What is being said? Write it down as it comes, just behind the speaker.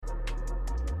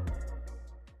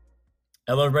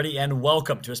Hello, everybody, and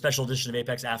welcome to a special edition of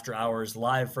Apex After Hours,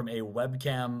 live from a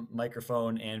webcam,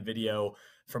 microphone, and video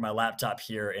from my laptop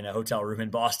here in a hotel room in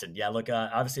Boston. Yeah, look,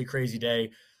 obviously a crazy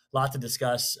day, lot to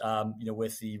discuss.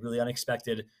 With the really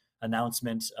unexpected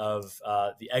announcement of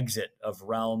the exit of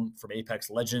Realm from Apex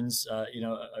Legends.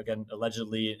 Again,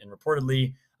 allegedly and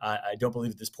reportedly. I don't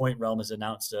believe at this point Realm has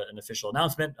announced an official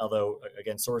announcement, although,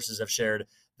 again, sources have shared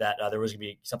that there was going to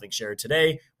be something shared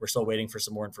today. We're still waiting for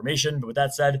some more information. But with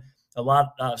that said, a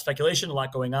lot of speculation, a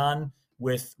lot going on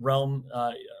with Realm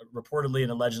reportedly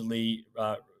and allegedly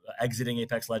exiting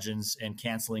Apex Legends and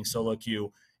canceling solo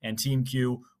queue and team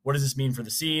queue. What does this mean for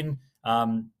the scene?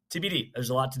 TBD. There's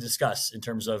a lot to discuss in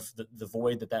terms of the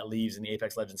void that leaves in the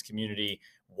Apex Legends community.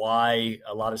 Why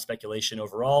a lot of speculation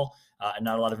overall and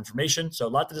not a lot of information. So a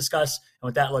lot to discuss. And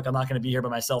with that, look, I'm not going to be here by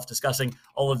myself discussing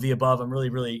all of the above. I'm really,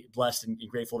 really blessed and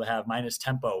grateful to have Minus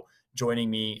Tempo joining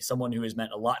me, someone who has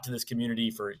meant a lot to this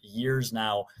community for years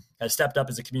now, has stepped up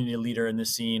as a community leader in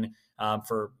this scene on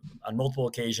multiple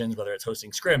occasions, whether it's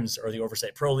hosting scrims or the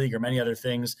Oversight Pro League or many other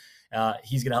things.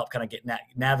 He's going to help kind of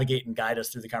navigate and guide us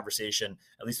through the conversation,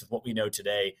 at least with what we know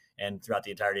today and throughout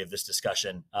the entirety of this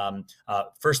discussion.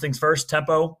 First things first,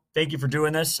 Tempo, thank you for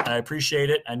doing this. I appreciate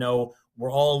it. I know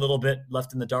we're all a little bit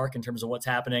left in the dark in terms of what's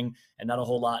happening and not a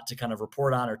whole lot to kind of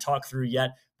report on or talk through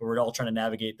yet, but we're all trying to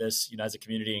navigate this, as a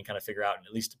community and kind of figure out and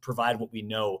at least provide what we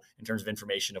know in terms of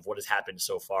information of what has happened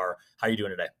so far. How are you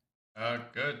doing today?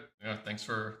 Good. Yeah, thanks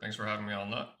for having me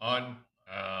on.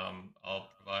 I'll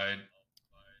provide,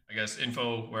 I guess,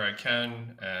 info where I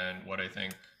can and what I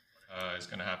think is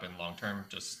going to happen long term,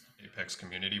 just Apex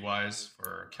community wise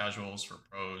for casuals, for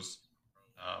pros,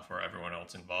 for everyone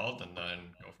else involved, and then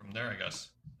go from there, I guess.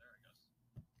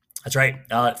 That's right.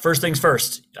 First things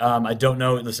first. I don't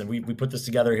know. Listen, we put this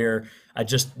together here. I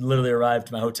just literally arrived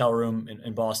to my hotel room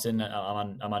in Boston.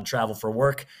 I'm on travel for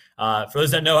work. For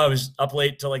those that know, I was up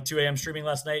late till like 2 a.m. streaming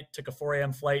last night. Took a 4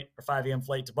 a.m. flight or 5 a.m.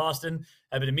 flight to Boston.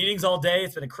 I've been in meetings all day.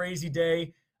 It's been a crazy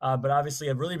day, but obviously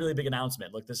a really, really big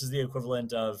announcement. Look, this is the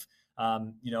equivalent of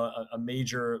a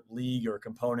major league or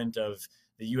component of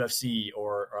the UFC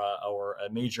or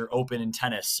a major open in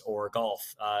tennis or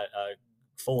golf.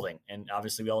 Folding. And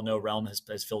obviously, we all know Realm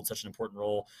has filled such an important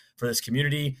role for this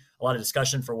community. A lot of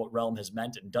discussion for what Realm has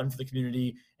meant and done for the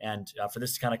community. And for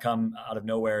this to kind of come out of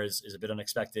nowhere is a bit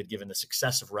unexpected given the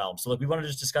success of Realm. So, look, we want to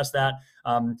just discuss that.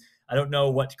 I don't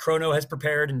know what Chrono has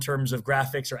prepared in terms of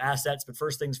graphics or assets, but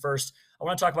first things first, I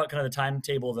want to talk about kind of the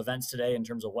timetable of events today in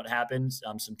terms of what happened,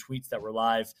 some tweets that were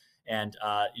live, and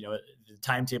the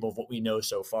timetable of what we know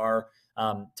so far.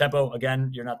 Tempo,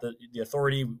 again, you're not the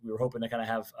authority. We were hoping to kind of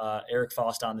have Eric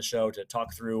Faust on the show to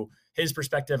talk through his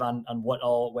perspective on what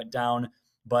all went down.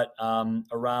 But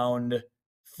around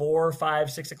 4, 5,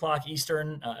 6 o'clock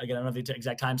Eastern, again, I don't know the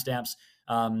exact timestamps,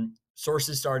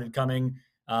 sources started coming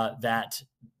that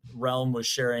Realm was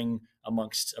sharing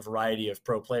amongst a variety of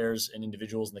pro players and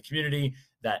individuals in the community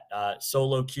that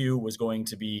solo queue was going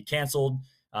to be canceled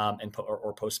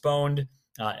or postponed,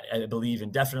 I believe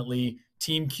indefinitely.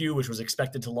 Team Q, which was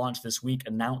expected to launch this week,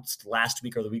 announced last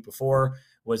week or the week before,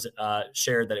 was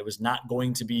shared that it was not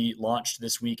going to be launched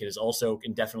this week. It is also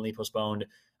indefinitely postponed.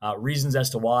 Reasons as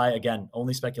to why, again,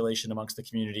 only speculation amongst the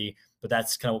community, but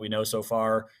that's kind of what we know so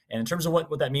far. And in terms of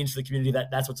what that means for the community,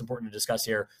 that's what's important to discuss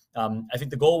here. I think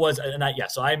the goal was,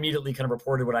 so I immediately kind of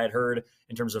reported what I had heard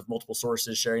in terms of multiple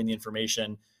sources sharing the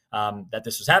information that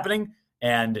this was happening.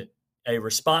 And a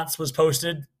response was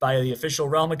posted by the official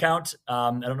Realm account. I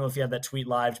don't know if you have that tweet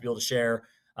live to be able to share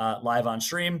live on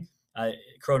stream.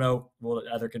 Chrono will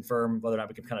either confirm whether or not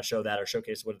we can kind of show that or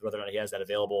showcase whether or not he has that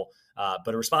available.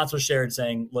 But a response was shared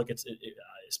saying, look,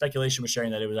 speculation was sharing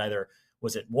that it was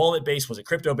was it wallet based? Was it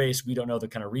crypto based? We don't know the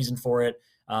kind of reason for it.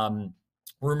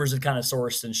 Rumors had kind of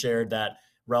sourced and shared that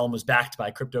Realm was backed by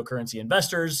cryptocurrency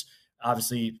investors.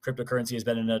 Obviously, cryptocurrency has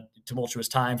been in a tumultuous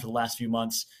time for the last few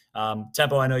months.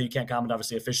 Tempo, I know you can't comment,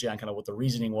 obviously, officially on kind of what the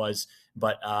reasoning was,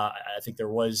 but I think there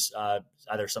was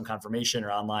either some confirmation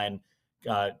or online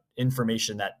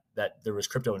information that there was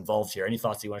crypto involved here. Any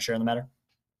thoughts that you want to share on the matter?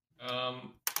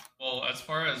 Um, well, as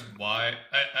far as why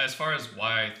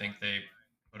I think they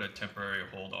put a temporary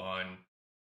hold on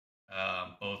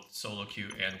both solo queue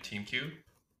and team queue.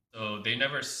 So they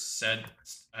never said.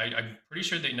 I'm pretty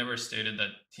sure they never stated that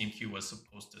Team Q was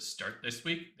supposed to start this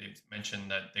week. They mentioned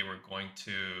that they were going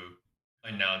to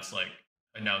announce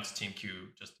announce Team Q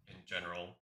just in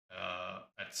general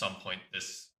at some point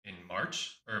this in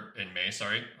March or in May.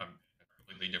 Sorry, a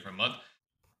completely different month.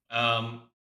 Um,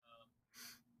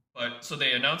 but so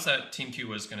they announced that Team Q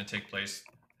was going to take place,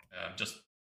 just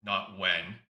not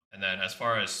when. And then as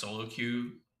far as solo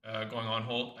queue going on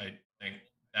hold, I think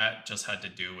that just had to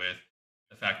do with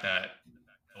the fact that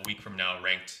a week from now,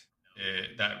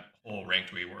 that whole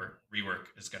ranked rework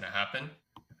is going to happen.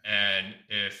 And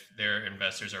if their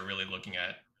investors are really looking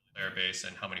at player base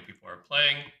and how many people are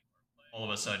playing, all of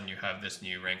a sudden you have this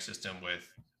new rank system with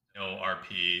no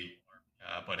RP,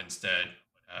 but instead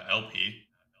LP,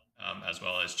 as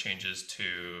well as changes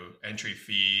to entry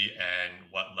fee and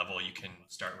what level you can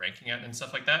start ranking at and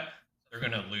stuff like that. They're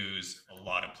going to lose a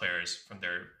lot of players from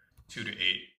their 2 to 8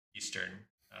 Eastern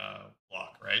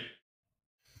block, right?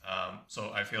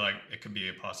 So I feel like it could be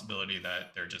a possibility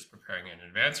that they're just preparing in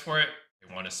advance for it.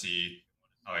 They want to see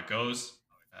how it goes.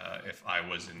 If I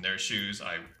was in their shoes,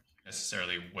 I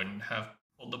necessarily wouldn't have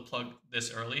pulled the plug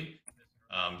this early,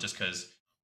 just because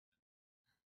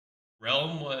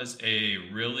Realm was a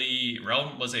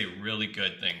really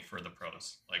good thing for the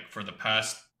pros. Like for the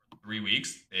past 3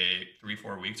 weeks,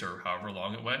 4 weeks, or however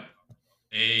long it went,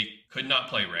 they could not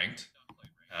play ranked,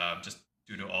 just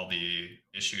due to all the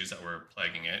issues that were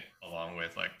plaguing it, along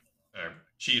with like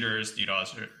cheaters,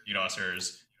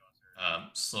 DDoSers,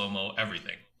 slow mo,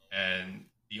 everything. And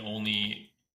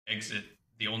exit,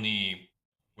 the only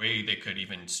way they could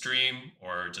even stream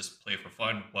or just play for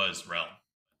fun was Realm.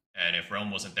 And if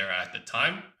Realm wasn't there at the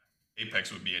time,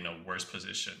 Apex would be in a worse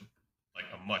position, like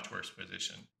a much worse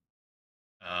position.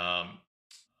 Um,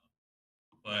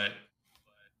 but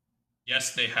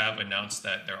yes, they have announced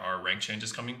that there are rank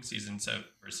changes coming season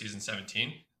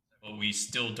 17, but we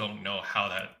still don't know how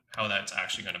that's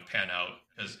actually going to pan out,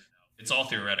 because it's all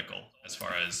theoretical as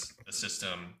far as the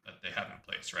system that they have in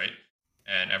place, right?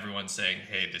 And everyone's saying,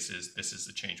 "Hey, this is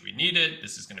the change we needed.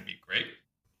 This is going to be great,"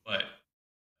 but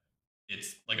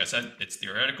it's like I said, it's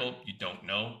theoretical. You don't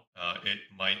know. It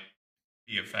might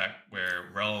be a fact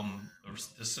where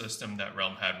the system that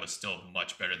Realm had was still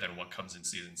much better than what comes in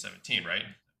season 17, right?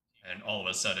 And all of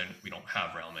a sudden, we don't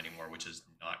have Realm anymore, which is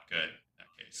not good in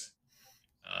that case.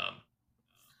 Um,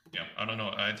 yeah, I don't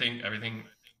know. I think everything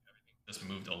just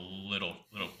moved a little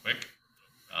quick,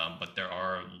 but there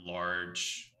are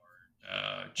large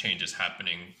changes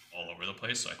happening all over the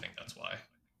place, so I think that's why.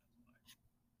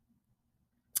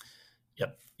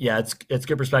 Yep. Yeah, it's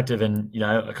good perspective, and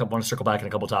want to circle back on a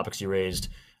couple of topics you raised.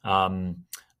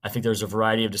 I think there's a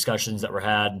variety of discussions that were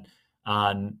had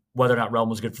on whether or not Realm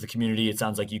was good for the community. It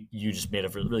sounds like you just made a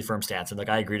really firm stance, and like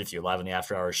I agreed with you live on the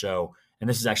After Hours show. And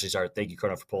this is actually, sorry, thank you,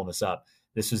 Chrono, for pulling this up.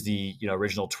 This was the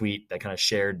original tweet that kind of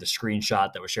shared the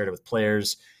screenshot that was shared with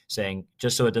players, saying,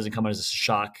 just so it doesn't come as a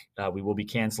shock, we will be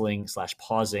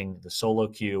canceling/pausing the solo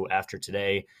queue after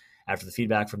today. After the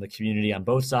feedback from the community on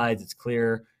both sides, it's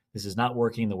clear this is not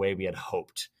working the way we had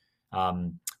hoped.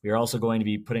 We are also going to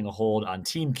be putting a hold on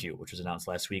Team Q, which was announced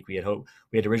last week. We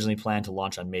had originally planned to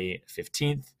launch on May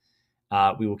 15th.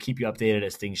 We will keep you updated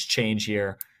as things change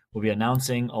here. We'll be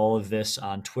announcing all of this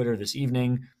on Twitter this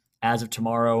evening. As of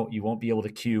tomorrow, you won't be able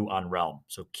to queue on Realm.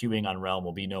 So queuing on Realm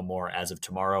will be no more as of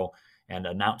tomorrow. And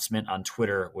announcement on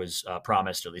Twitter was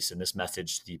promised, or at least in this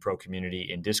message to the pro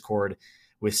community in Discord.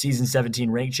 With Season 17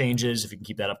 rank changes, if you can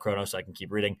keep that up, Chrono, so I can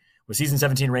keep reading. With Season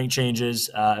 17 rank changes,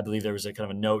 I believe there was a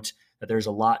kind of a note that there's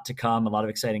a lot to come, a lot of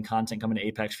exciting content coming to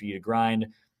Apex for you to grind.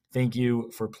 Thank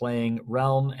you for playing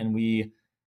Realm, and we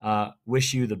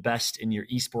wish you the best in your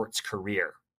esports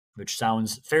career, which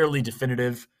sounds fairly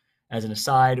definitive. As an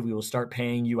aside, we will start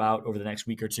paying you out over the next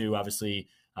week or two, obviously,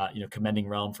 commending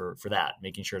Realm for that,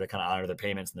 making sure to kind of honor their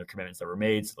payments and their commitments that were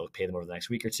made, so they'll pay them over the next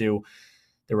week or two.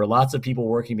 There were lots of people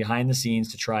working behind the scenes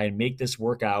to try and make this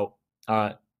work out,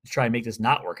 to try and make this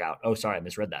not work out. Oh, sorry, I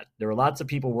misread that. There were lots of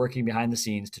people working behind the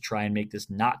scenes to try and make this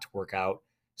not work out.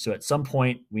 So at some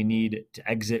point, we need to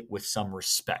exit with some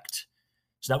respect.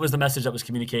 So that was the message that was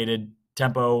communicated.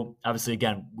 Tempo, obviously,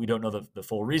 again, we don't know the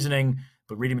full reasoning,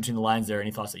 but reading between the lines there,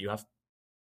 any thoughts that you have?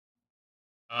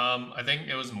 I think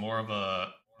it was more of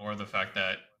the fact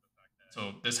that,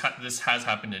 so this has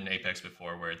happened in Apex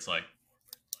before, where it's like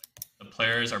the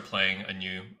players are playing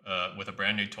with a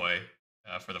brand new toy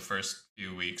for the first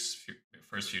few weeks,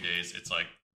 first few days. It's like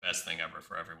best thing ever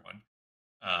for everyone,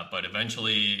 but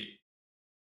eventually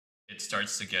it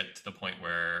starts to get to the point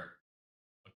where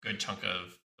a good chunk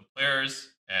of the players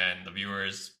and the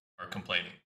viewers are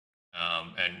complaining,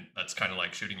 and that's kind of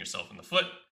like shooting yourself in the foot,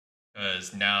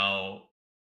 because now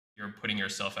you're putting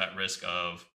yourself at risk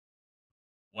of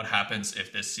what happens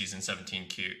if this season 17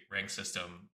 rank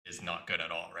system is not good at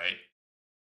all, right?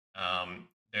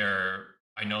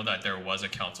 I know that there was a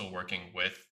council working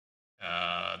with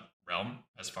Realm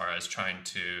as far as trying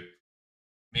to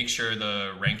make sure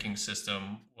the ranking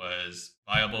system was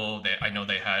viable. I know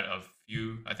they had a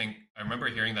few. I remember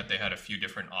hearing that they had a few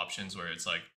different options, where it's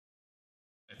like,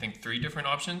 I think 3 different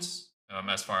options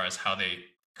as far as how they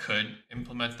could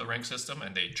implement the rank system,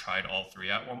 and they tried all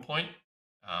three at one point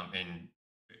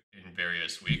in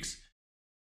various weeks.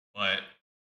 But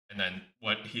and then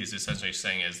what he's essentially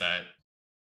saying is that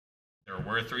there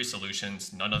were three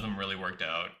solutions. None of them really worked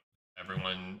out.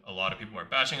 A lot of people are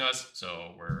bashing us,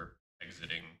 so we're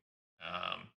exiting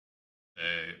um,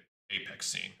 the Apex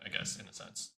scene, I guess, in a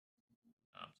sense.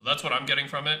 So that's what I'm getting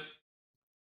from it.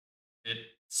 It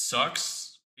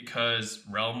sucks because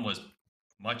Realm was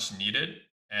much needed,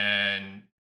 and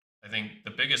I think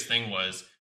the biggest thing was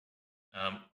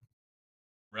um,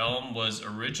 Realm was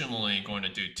originally going to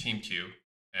do Team Q,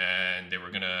 and they were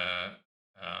going to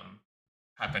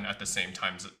happen at the same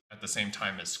time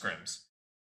as scrims.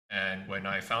 And when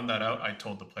I found that out, I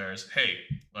told the players, "Hey,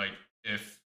 like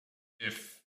if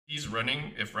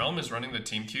Realm is running the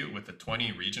Team Q with the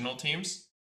 20 regional teams,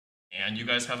 and you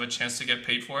guys have a chance to get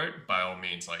paid for it, by all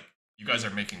means, like you guys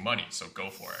are making money, so go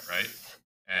for it, right?"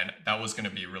 And that was going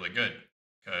to be really good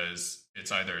because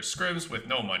it's either scrims with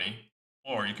no money,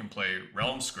 or you can play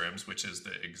Realm scrims, which is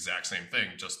the exact same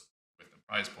thing, just with the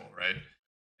prize pool, right?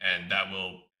 And that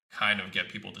will kind of get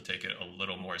people to take it a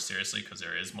little more seriously because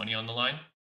there is money on the line.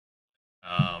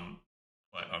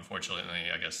 But unfortunately,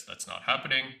 I guess that's not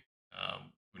happening.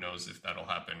 Who knows if that'll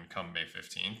happen come May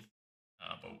 15th.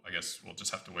 But I guess we'll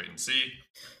just have to wait and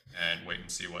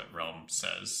see what Realm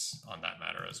says on that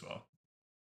matter as well.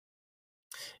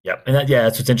 Yep, and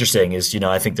that's what's interesting is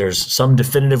I think there's some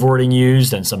definitive wording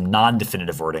used and some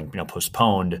non-definitive wording,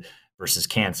 postponed versus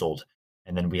canceled,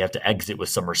 and then we have to exit with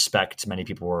some respect. Many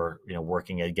people were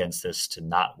working against this to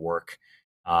not work.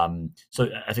 So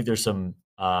I think there's some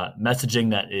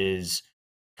messaging that is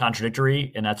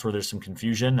contradictory, and that's where there's some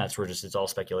confusion. That's where it's all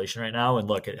speculation right now. And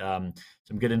look at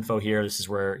some good info here. This is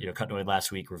where Cutnoid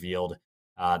last week revealed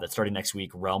that starting next week,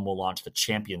 Realm will launch the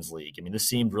Champions League. I mean, this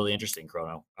seemed really interesting,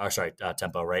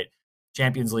 Tempo, right?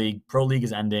 Champions League, Pro League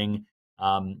is ending.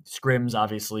 Scrims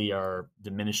obviously are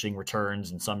diminishing returns,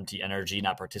 and some energy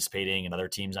not participating, and other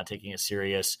teams not taking it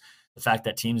serious. The fact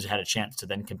that teams had a chance to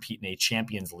then compete in a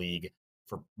Champions League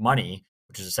for money,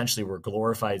 which is essentially were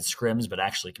glorified scrims, but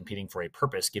actually competing for a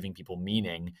purpose, giving people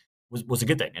meaning, was a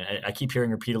good thing. And I keep hearing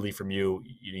repeatedly from you,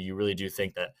 you really do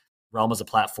think that Realm as a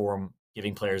platform,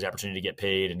 giving players the opportunity to get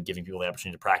paid and giving people the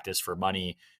opportunity to practice for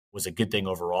money was a good thing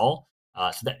overall.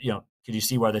 So that, could you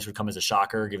see why this would come as a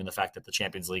shocker, given the fact that the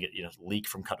Champions League, leak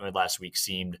from Cutnoid last week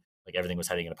seemed like everything was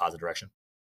heading in a positive direction?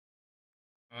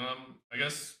 I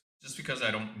guess just because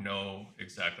I don't know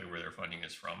exactly where their funding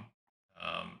is from,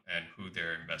 and who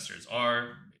their investors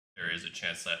are, there is a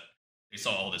chance that they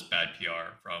saw all this bad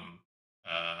PR from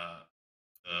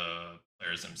the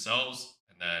players themselves.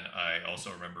 And then I also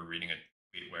remember reading a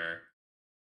tweet where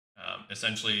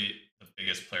essentially the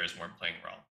biggest players weren't playing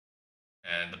Realm.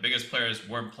 And the biggest players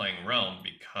weren't playing Realm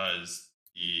because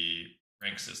the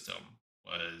rank system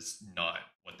was not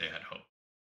what they had hoped.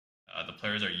 The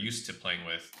players are used to playing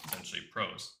with essentially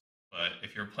pros. But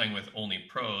if you're playing with only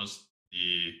pros,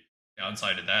 the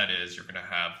downside of that is you're going to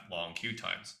have long queue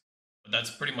times. But that's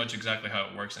pretty much exactly how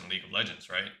it works in League of Legends,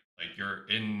 right? Like you're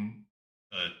in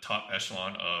the top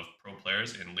echelon of pro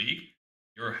players in League.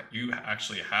 You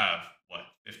actually have,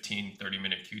 15,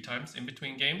 30-minute queue times in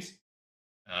between games.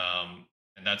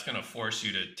 And that's going to force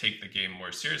you to take the game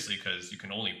more seriously because you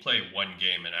can only play one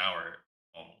game an hour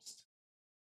almost.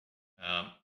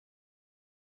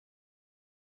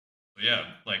 So yeah,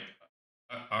 like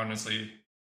honestly,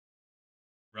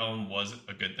 Realm was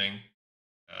a good thing.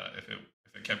 If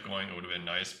it kept going, it would have been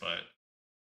nice. But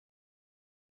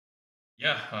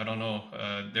yeah, I don't know.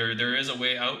 There is a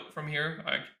way out from here.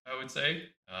 I would say,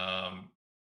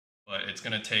 but it's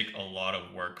going to take a lot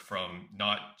of work from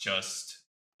not just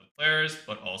the players,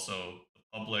 but also the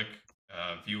public,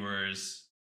 viewers,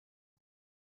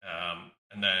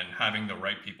 and then having the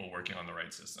right people working on the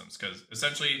right systems. Because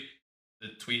essentially, the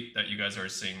tweet that you guys are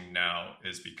seeing now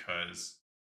is because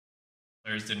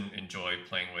players didn't enjoy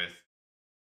playing with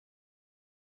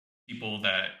people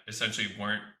that essentially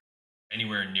weren't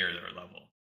anywhere near their level.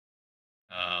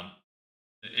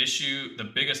 The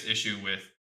biggest issue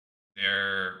with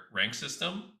their rank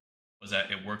system was that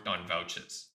it worked on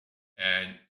vouches.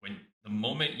 And when the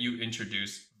moment you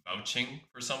introduce vouching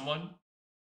for someone,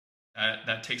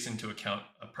 that takes into account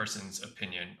a person's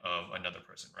opinion of another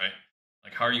person, right?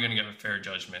 Like, how are you going to get a fair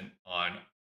judgment on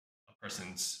a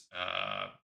person's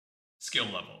skill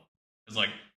level? Because, like,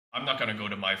 I'm not going to go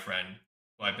to my friend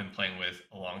who I've been playing with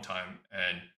a long time,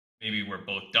 and maybe we're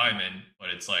both diamond, but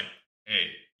it's like, hey,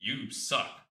 you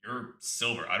suck. You're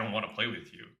silver. I don't want to play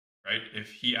with you, right?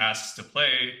 If he asks to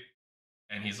play,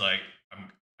 and he's like,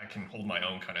 I can hold my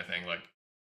own kind of thing, like,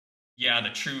 yeah, the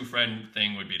true friend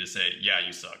thing would be to say, yeah,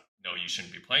 you suck. No, you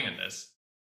shouldn't be playing in this.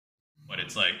 But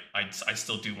it's like I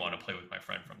still do want to play with my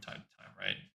friend from time to time,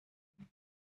 right?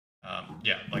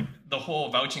 Yeah, like the whole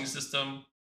vouching system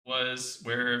was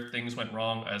where things went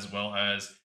wrong, as well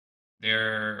as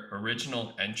their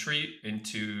original entry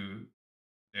into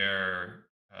their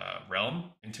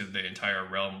realm, into the entire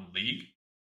realm league,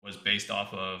 was based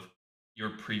off of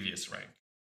your previous rank.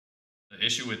 The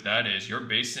issue with that is your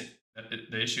basic.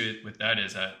 The issue with that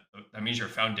is that means your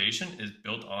foundation is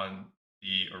built on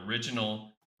the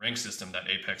original rank system that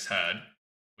Apex had,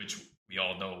 which we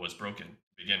all know was broken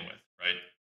to begin with, right?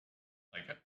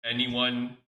 Like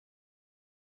anyone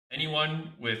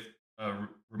with a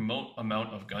remote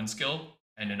amount of gun skill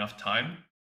and enough time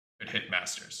could hit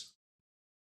masters,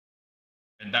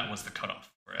 and that was the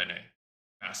cutoff for NA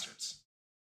masters.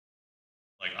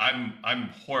 Like I'm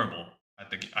horrible at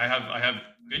the. I have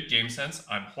good game sense.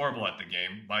 I'm horrible at the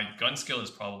game. My gun skill is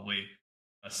probably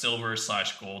a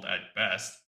silver/gold at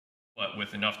best, but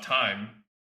with enough time,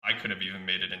 I could have even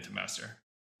made it into master.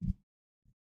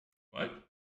 What?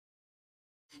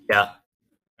 Yeah,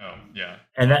 Oh yeah.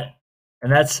 and that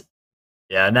and that's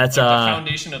yeah, and that's Like the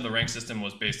foundation of the rank system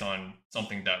was based on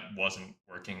something that wasn't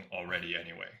working already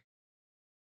anyway.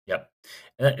 yep,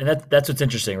 that's what's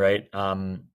interesting, right?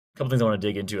 A couple things I want to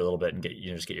dig into a little bit and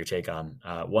just get your take on.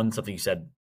 One, something you said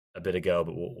a bit ago,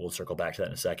 but we'll circle back to that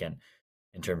in a second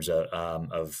in terms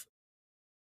of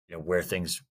where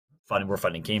things where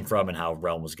funding came from and how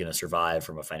Realm was going to survive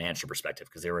from a financial perspective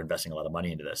because they were investing a lot of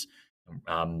money into this.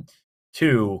 Um,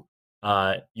 Two,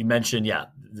 you mentioned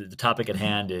the topic at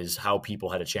hand is how people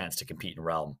had a chance to compete in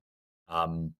Realm.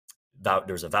 Um, there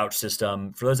was a vouch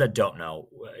system. For those that don't know,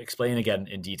 explain again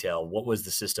in detail what was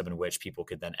the system in which people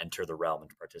could then enter the Realm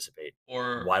and participate.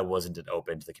 Or Why wasn't it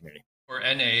open to the community? for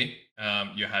NA,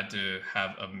 you had to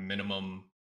have a minimum.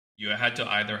 You had to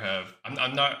either have.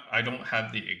 I'm not. I don't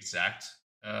have the exact.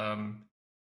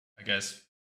 I guess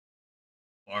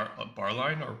bar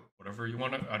line or whatever you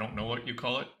want to. I don't know what you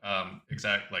call it.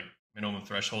 Exact like minimum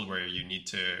threshold where you need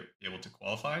to be able to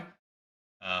qualify.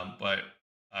 But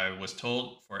I was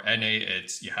told for NA,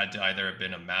 it's you had to either have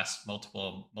been a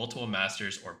multiple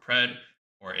masters or pred,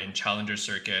 or in challenger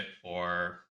circuit,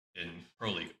 or in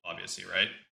pro league, obviously, right?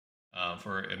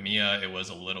 For EMEA, it was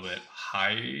a little bit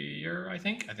higher. I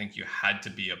think. I think you had to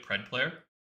be a pred player.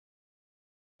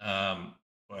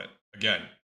 But again,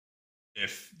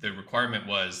 if the requirement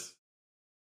was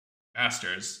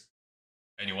masters,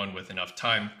 anyone with enough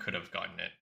time could have gotten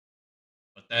it.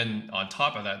 But then on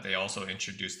top of that, they also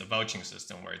introduced the vouching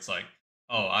system where it's like,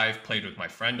 oh, I've played with my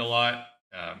friend a lot.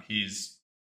 He's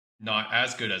not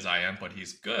as good as I am, but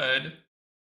he's good.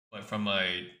 But from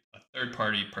a third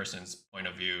party person's point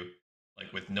of view,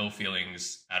 like with no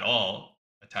feelings at all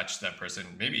attached to that person,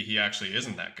 maybe he actually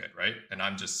isn't that good, right? And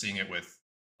I'm just seeing it with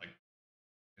like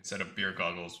instead of beer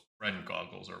goggles, friend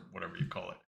goggles, or whatever you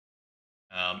call it.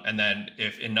 And then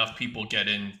if enough people get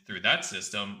in through that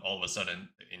system, all of a sudden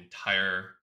the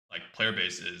entire like player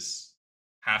base is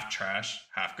half trash,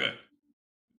 half good.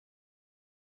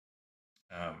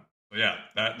 But yeah,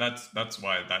 that's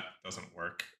why that doesn't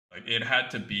work. Like it had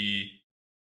to be.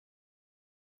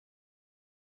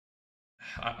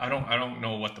 I don't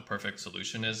know what the perfect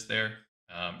solution is there.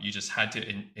 You just had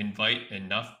to invite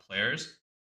enough players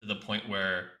to the point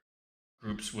where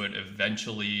groups would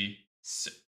eventually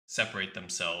separate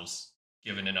themselves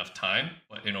given enough time.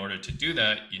 But in order to do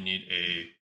that, you need a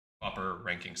proper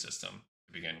ranking system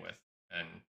to begin with. And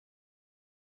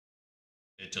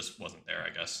it just wasn't there,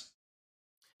 I guess.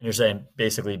 And you're saying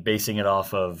basically basing it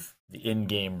off of the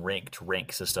in-game ranked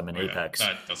rank system in Oh, yeah, Apex,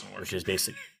 that doesn't work.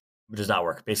 Which does not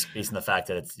work. Based on the fact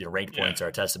that it's ranked Yeah, points are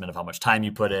a testament of how much time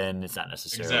you put in. It's not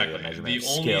necessarily a exactly. measurement The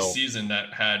of only skill. season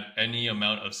that had any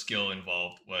amount of skill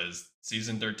involved was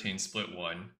season 13 split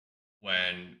one,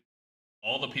 when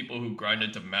all the people who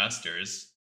grinded to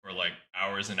masters for like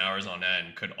hours and hours on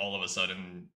end could all of a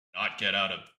sudden not get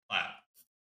out of plat.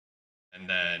 And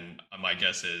then my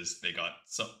guess is they got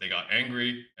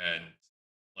angry and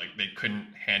like they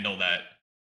couldn't handle that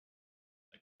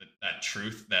that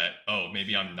truth that, oh,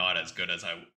 maybe I'm not as good as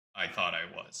I thought I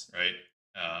was, right?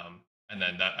 And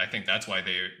then that I think that's why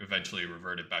they eventually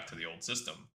reverted back to the old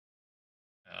system.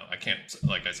 I can't,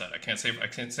 like I said, I can't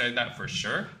say that for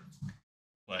sure,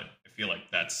 but I feel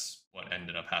like that's what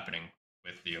ended up happening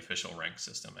with the official rank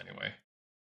system anyway.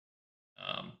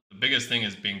 The biggest thing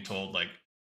is being told like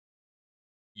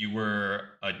you were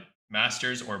a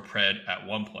masters or pred at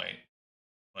one point,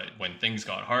 but when things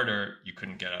got harder, you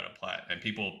couldn't get out of plat, and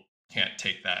people can't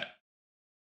take that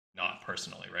not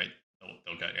personally, right?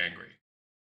 They'll get angry.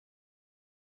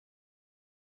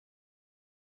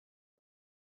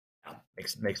 Yeah,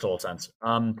 makes total sense.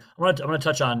 I'm gonna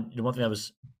touch on one thing that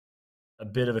was a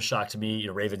bit of a shock to me.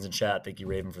 Ravens in chat. Thank you,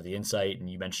 Raven, for the insight, and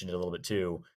you mentioned it a little bit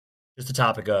too. Just the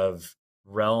topic of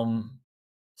Realm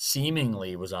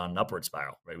seemingly was on an upward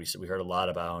spiral, right? We heard a lot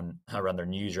about around their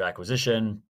new user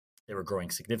acquisition. They were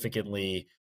growing significantly.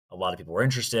 A lot of people were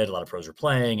interested. A lot of pros were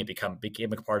playing. It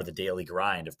became a part of the daily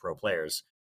grind of pro players.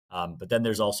 But then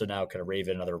there's also now kind of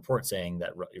Raven and other reports saying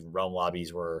that Realm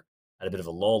lobbies were at a bit of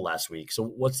a lull last week. So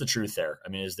what's the truth there? I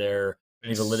mean, is there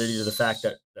any validity to the fact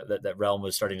It's that Realm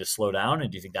was starting to slow down?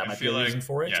 And do you think that I might be feel a like reason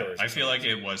for it, yeah, or is I it feel something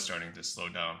like else? it was starting to slow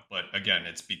down, but again,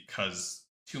 it's because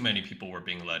too many people were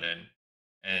being let in,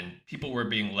 and people were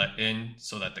being let in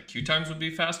so that the queue times would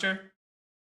be faster.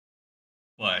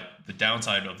 But the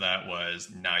downside of that was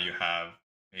now you have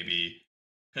maybe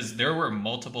because there were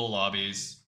multiple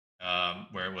lobbies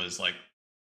where it was like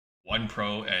one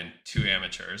pro and two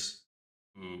amateurs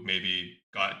who maybe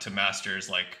got to masters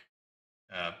like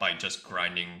by just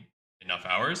grinding enough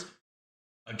hours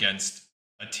against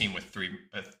a team with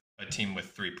a team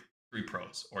with three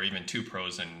pros or even two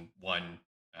pros and one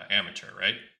amateur,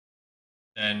 right?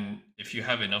 Then if you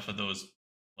have enough of those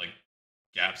like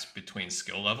gaps between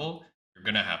skill level, you're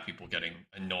gonna have people getting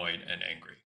annoyed and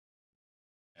angry,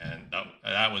 and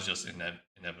that was just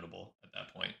inevitable at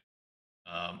that point.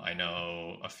 I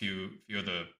know a few of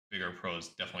the bigger pros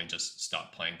definitely just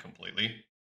stopped playing completely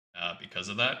because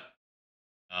of that,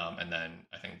 and then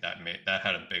I think that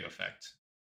had a big effect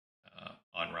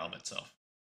on Realm itself.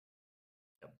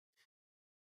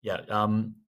 Yeah.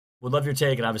 Would love your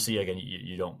take. And obviously, again,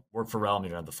 you don't work for Realm, you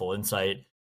don't have the full insight.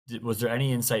 Was there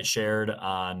any insight shared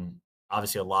on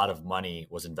obviously a lot of money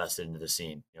was invested into the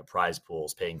scene, prize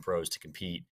pools, paying pros to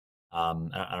compete. I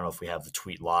don't know if we have the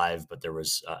tweet live, but there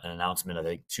was an announcement of, I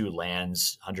think, two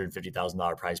lands,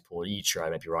 $150,000 prize pool each, or I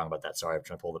might be wrong about that. Sorry, I'm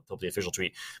trying to pull up the official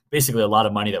tweet. Basically, a lot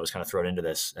of money that was kind of thrown into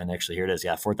this. And actually, here it is.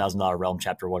 Yeah, $4,000 Realm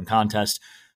Chapter 1 contest,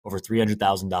 over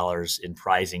 $300,000 in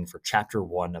prizing for Chapter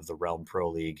 1 of the Realm Pro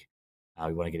League.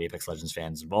 We want to get Apex Legends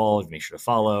fans involved. Make sure to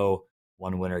follow.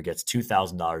 One winner gets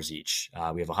 $2,000 each.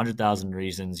 We have 100,000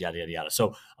 reasons, yada, yada, yada.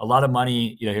 So a lot of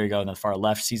money. Here you go on the far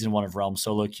left. Season 1 of Realm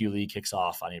Solo Q League kicks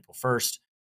off on April 1st.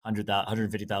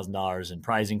 $150,000 in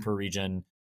prizing per region.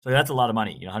 So that's a lot of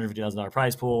money. $150,000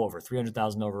 prize pool, over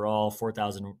 300,000 overall,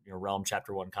 4,000 Realm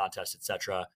Chapter 1 contest,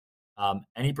 etc.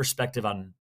 Any perspective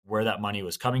on where that money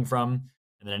was coming from,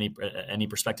 and then any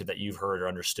perspective that you've heard or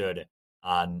understood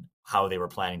on how they were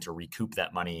planning to recoup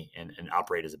that money and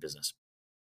operate as a business?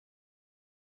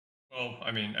 Well,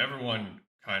 I mean, everyone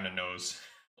kind of knows,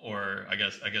 or I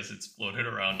guess it's floated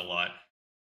around a lot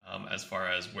as far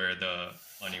as where the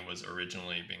money was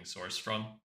originally being sourced from,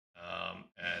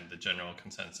 and the general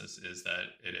consensus is that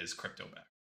it is crypto backed,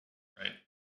 right?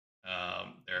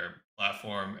 Their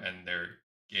platform and their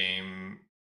game,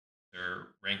 their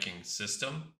ranking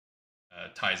system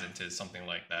ties into something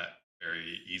like that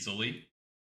very easily.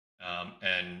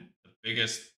 And the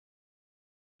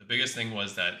biggest thing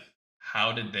was that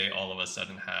how did they all of a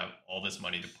sudden have all this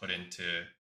money to put into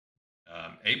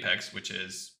Apex, which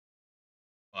is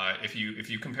if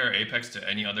you compare Apex to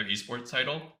any other esports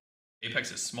title,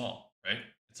 Apex is small, right?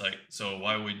 It's like, so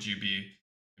why would you be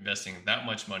investing that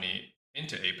much money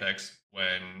into Apex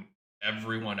when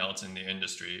everyone else in the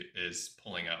industry is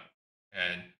pulling out?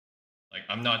 And like,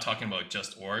 I'm not talking about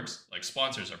just orgs, like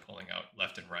sponsors are pulling out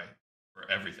left and right for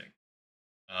everything.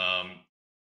 Um,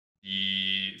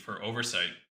 the For oversight,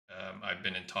 I've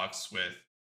been in talks with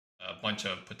a bunch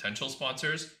of potential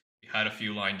sponsors. We had a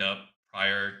few lined up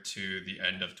prior to the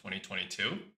end of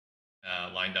 2022,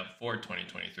 lined up for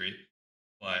 2023.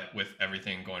 But with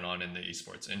everything going on in the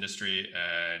esports industry,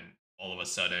 and all of a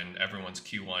sudden everyone's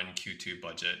Q1, Q2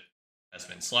 budget has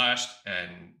been slashed,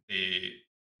 and the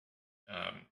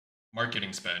um,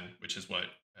 marketing spend, which is what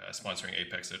sponsoring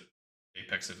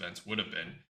Apex events would have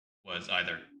been, was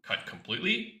either cut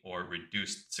completely or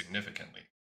reduced significantly.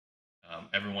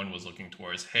 Everyone was looking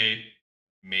towards, hey,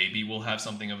 maybe we'll have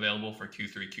something available for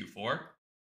Q3, Q4,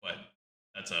 but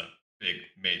that's a big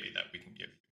maybe that we can give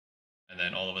you. And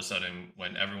then all of a sudden,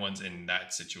 when everyone's in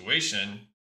that situation,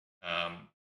 um,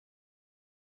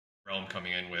 Realm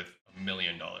coming in with $1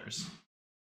 million,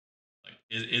 like,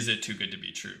 is it too good to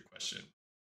be true? Question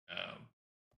um,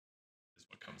 is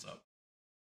what comes up.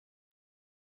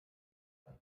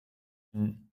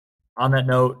 Mm. On that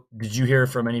note, did you hear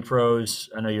from any pros?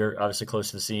 I know you're obviously close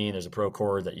to the scene. There's a pro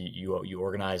core that you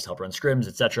organized, help run scrims,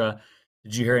 etc.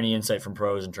 Did you hear any insight from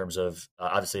pros in terms of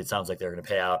obviously it sounds like they're going to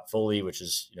pay out fully, which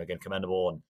is again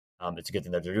commendable, and it's a good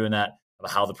thing that they're doing that.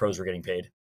 About how the pros were getting paid.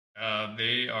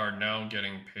 They are now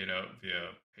getting paid out via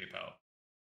PayPal.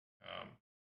 Um,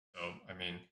 so, I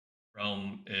mean,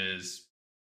 Realm is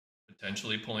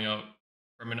potentially pulling out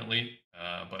permanently,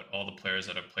 but all the players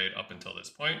that have played up until this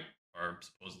point are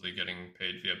supposedly getting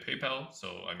paid via PayPal.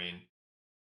 So I mean,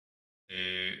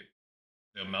 they,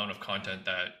 the amount of content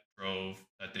that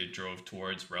they drove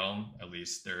towards Realm, at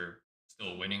least they're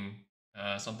still winning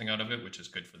something out of it, which is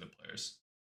good for the players.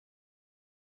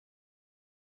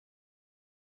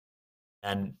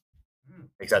 And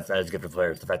makes sense. That is good for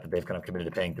players. The fact that they've kind of committed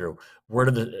to paying through. Where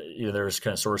did there's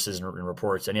kind of sources and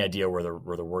reports? Any idea where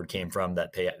the word came from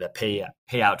that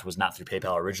payout was not through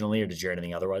PayPal originally, or did you hear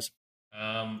anything otherwise?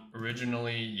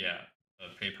 Originally, yeah,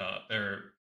 the PayPal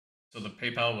there. So the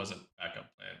PayPal was a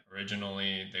backup plan.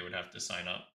 Originally, they would have to sign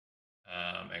up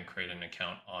and create an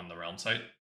account on the Realm site,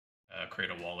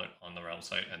 create a wallet on the Realm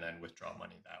site, and then withdraw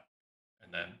money that way.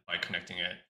 And then by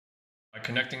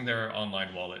connecting their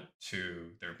online wallet to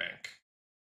their bank.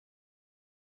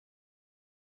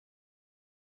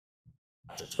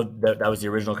 So that was the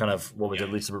original kind of what was Yeah.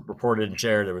 at least reported and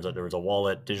shared. There was a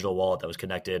wallet, digital wallet that was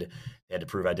connected. They had to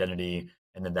prove identity,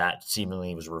 and then that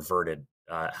seemingly was reverted.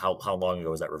 How long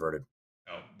ago was that reverted?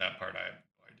 Oh, that part I have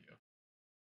no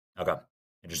idea. Okay,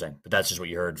 interesting. But that's just what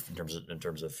you heard in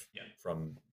terms of Yeah.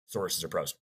 from sources or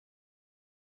pros.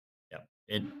 Yeah,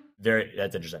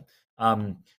 that's interesting.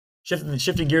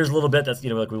 Shifting gears a little bit. That's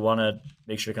like we want to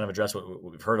make sure to kind of address what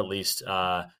we've heard at least.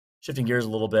 Shifting gears a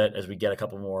little bit as we get a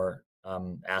couple more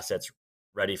assets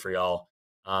ready for y'all.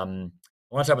 I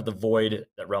want to talk about the void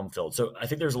that Realm filled. So I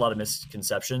think there's a lot of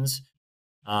misconceptions.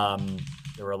 Um,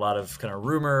 there were a lot of kind of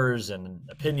rumors and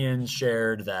opinions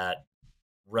shared that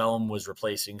Realm was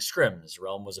replacing scrims.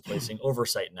 Realm was replacing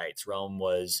oversight nights. Realm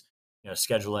was,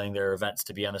 scheduling their events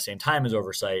to be on the same time as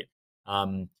oversight,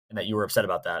 and that you were upset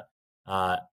about that.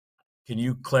 Uh, can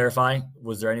you clarify?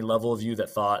 Was there any level of you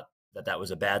that thought that that was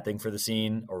a bad thing for the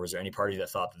scene, or was there any party that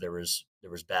thought that there was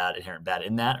inherent bad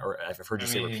in that? Or I've heard you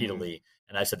I say mean, repeatedly,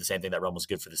 and I said the same thing, that Realm was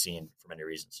good for the scene for many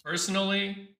reasons.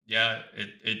 personally, yeah,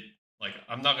 it like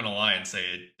I'm not gonna lie and say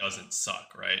it doesn't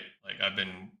suck, right? Like I've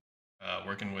been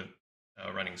working with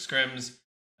running scrims,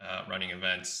 running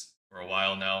events for a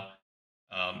while now,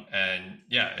 and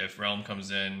yeah, if Realm comes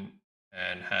in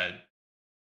and had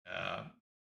uh,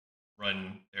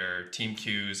 run their team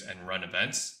queues and run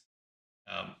events,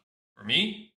 um, for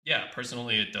me, yeah,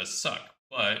 personally, it does suck,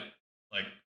 but like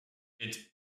it's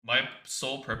my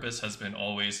sole purpose has been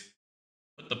always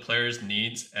put the players'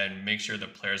 needs and make sure the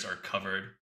players are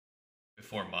covered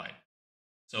before mine.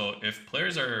 So if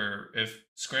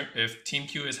Team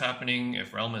Q is happening,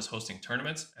 if Realm is hosting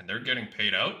tournaments and they're getting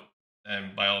paid out,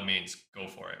 then by all means go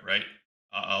for it, right?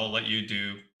 I'll let you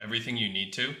do everything you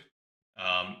need to,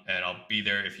 and I'll be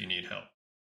there if you need help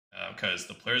because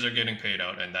the players are getting paid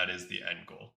out, and that is the end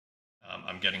goal.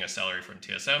 I'm getting a salary from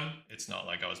TSM. It's not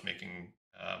like I was making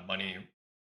money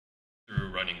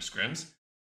through running scrims.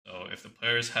 So if the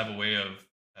players have a way of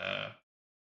uh,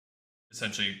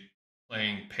 essentially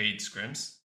playing paid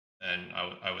scrims, then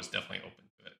I was definitely open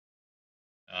to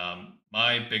it.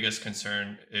 My biggest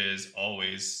concern is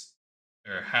always,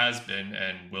 there has been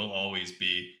and will always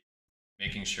be,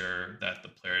 making sure that the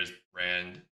player's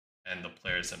brand and the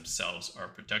players themselves are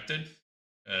protected,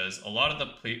 because a lot of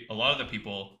the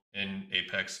people in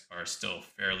Apex are still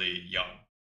fairly young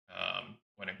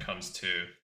when it comes to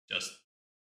just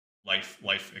life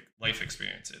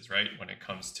experiences, right? When it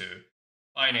comes to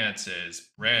finances,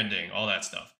 branding, all that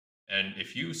stuff. And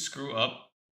if you screw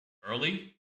up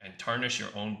early and tarnish your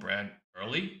own brand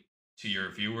early to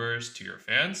your viewers, to your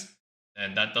fans,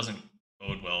 then that doesn't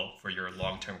bode well for your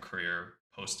long-term career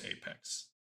post Apex.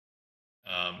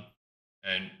 Um,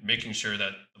 and making sure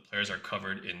that the players are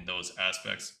covered in those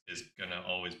aspects is gonna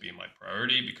always be my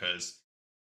priority because,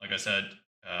 like I said,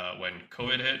 when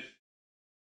COVID hit,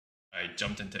 I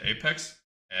jumped into Apex,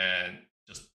 and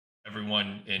just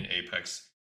everyone in Apex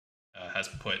has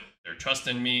put their trust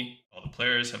in me. All the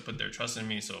players have put their trust in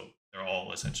me, so they're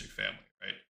all essentially family,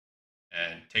 right?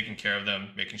 And taking care of them,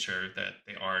 making sure that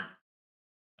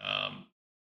um,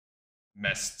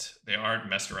 they aren't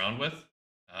messed around with,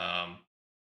 um,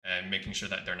 and making sure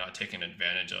that they're not taken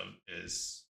advantage of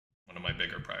is one of my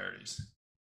bigger priorities.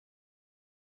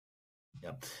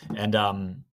 Yeah, and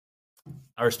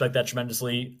I respect that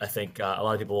tremendously. I think a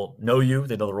lot of people know you;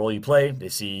 they know the role you play. They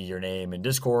see your name in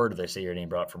Discord, they see your name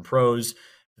brought up from pros.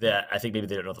 That I think maybe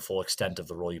they don't know the full extent of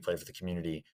the role you play for the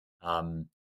community. Um,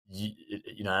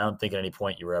 I don't think at any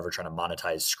point you were ever trying to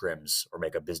monetize scrims or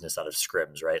make a business out of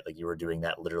scrims, right? Like you were doing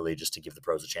that literally just to give the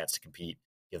pros a chance to compete,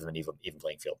 give them an even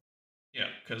playing field. Yeah,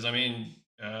 because I mean,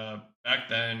 back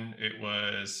then it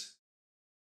was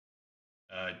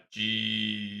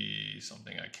G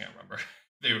something, I can't remember.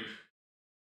 they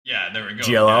Yeah, there we go.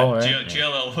 GLL, Yeah, right? Yeah.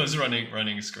 GLL was running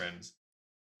scrims,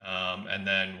 and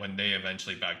then when they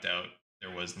eventually backed out,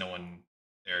 there was no one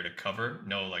there to cover,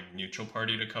 no like neutral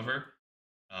party to cover.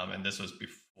 And this was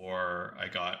before I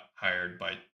got hired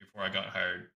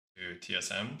to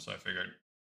TSM. So I figured,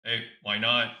 hey, why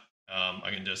not?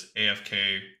 I can just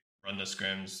AFK, run the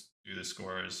scrims, do the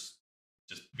scores,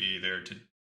 just be there to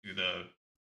do the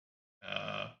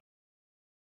uh,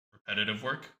 repetitive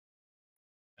work,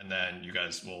 and then you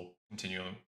guys will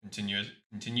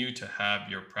continue to have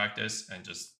your practice and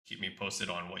just keep me posted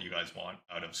on what you guys want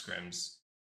out of scrims,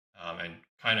 and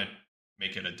kind of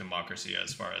make it a democracy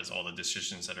as far as all the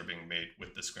decisions that are being made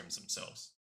with the scrims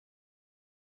themselves.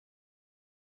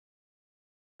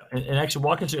 And actually,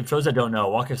 walk us through, for those that don't know,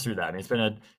 walk us through that. I mean, it's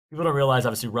been people don't realize,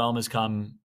 obviously, Realm has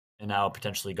come and now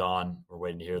potentially gone. We're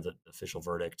waiting to hear the official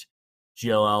verdict.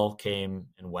 GLL came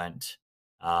and went.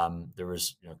 There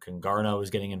was, Congarno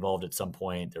was getting involved at some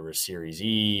point. There was Series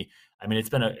E. I mean, it's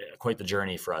been quite the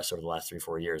journey for us over the last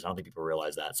 3-4 years. I don't think people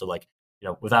realize that. So, like,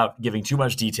 without giving too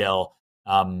much detail,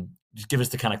 just give us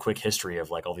the kind of quick history of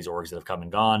like all these orgs that have come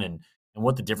and gone, and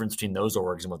what the difference between those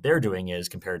orgs and what they're doing is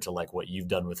compared to like what you've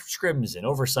done with scrims and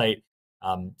oversight.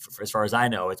 As far as I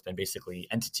know, it's been basically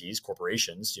entities,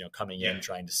 corporations, coming Yeah. in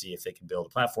trying to see if they can build a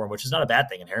platform, which is not a bad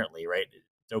thing inherently, right?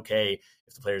 It's okay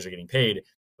if the players are getting paid,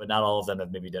 but not all of them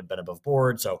have maybe been above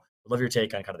board. So I'd love your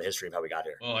take on kind of the history of how we got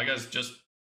here. Well, I guess just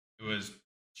it was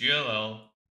GLL,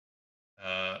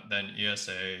 then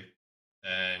ESA,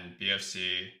 then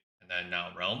BFC, and then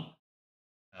now Realm.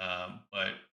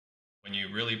 But when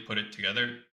you really put it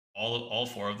together, all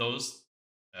four of those,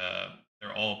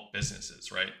 they're all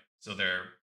businesses, right? So their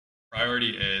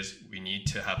priority is we need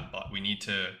to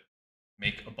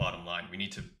make a bottom line. We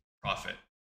need to profit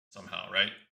somehow,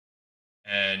 right?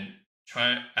 And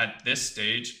try at this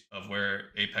stage of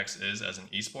where Apex is as an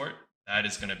esport, that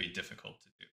is going to be difficult to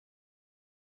do.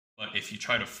 But if you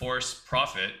try to force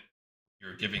profit,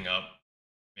 you're giving up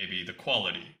maybe the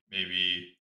quality,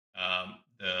 maybe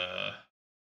the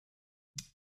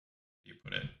you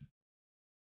put it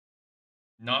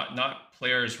not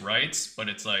players' rights, but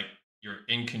it's like you're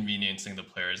inconveniencing the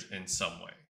players in some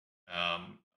way,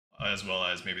 as well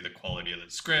as maybe the quality of the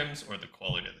scrims or the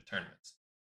quality of the tournaments,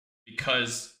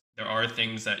 because there are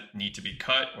things that need to be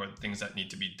cut or things that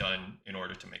need to be done in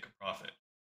order to make a profit.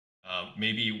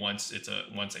 Maybe once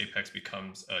Apex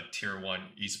becomes a tier 1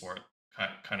 esport,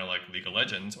 kind of like League of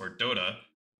Legends or Dota,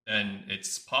 then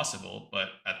it's possible. But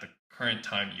at the current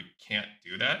time, you can't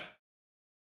do that.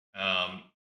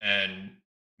 And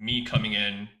me coming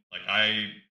in, like I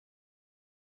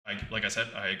said,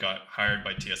 I got hired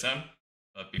by TSM.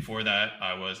 But before that,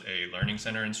 I was a learning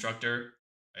center instructor.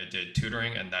 I did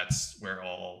tutoring, and that's where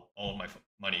all of my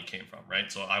money came from,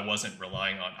 right? So I wasn't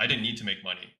relying on. I didn't need to make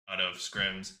money out of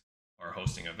scrims or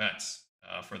hosting events.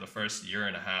 For the first year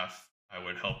and a half, I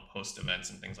would help host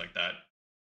events and things like that,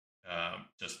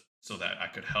 just so that I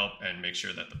could help and make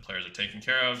sure that the players are taken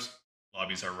care of,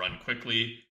 lobbies are run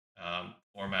quickly.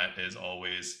 Format is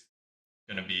always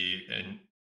going to be in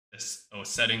a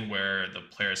setting where the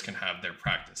players can have their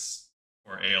practice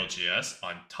for ALGS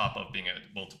on top of being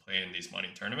able to play in these money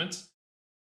tournaments.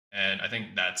 And I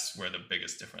think that's where the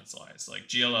biggest difference lies. Like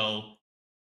GLL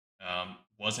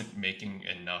wasn't making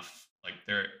enough. Like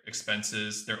their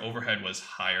expenses, their overhead was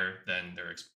higher than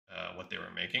their what they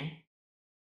were making.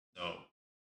 So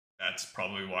that's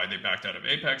probably why they backed out of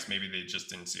Apex. Maybe they just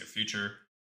didn't see a future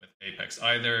with Apex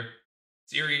either.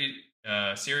 Series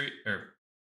or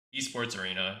Esports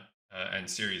Arena and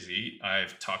Series E,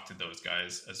 I've talked to those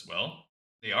guys as well.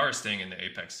 They are staying in the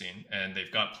Apex scene, and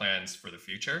they've got plans for the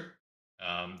future.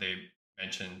 They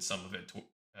mentioned some of it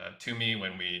to me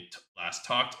when we last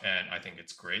talked, and I think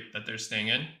it's great that they're staying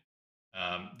in.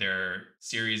 Their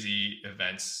Series E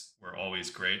events were always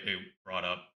great. They brought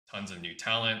up tons of new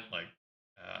talent, like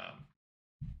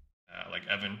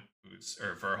Evan,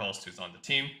 or Verhulst, who's on the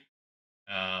team.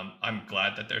 I'm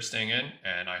glad that they're staying in,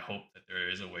 and I hope that there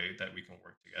is a way that we can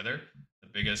work together. The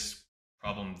biggest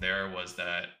problem there was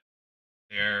that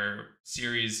their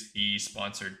Series E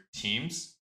sponsored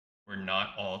teams were not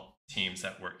all teams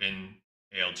that were in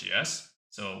ALGS.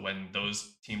 So when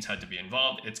those teams had to be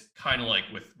involved, it's kind of like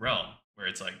with Realm, where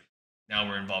it's like now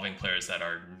we're involving players that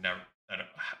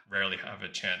rarely have a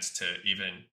chance to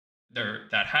even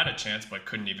that had a chance but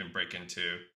couldn't even break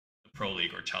into the Pro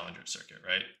League or Challenger circuit,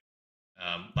 right?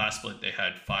 Last split, they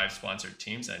had 5 sponsored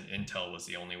teams, and Intel was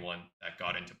the only one that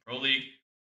got into Pro League.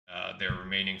 Their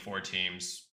remaining 4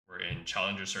 teams were in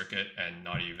Challenger circuit and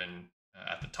not even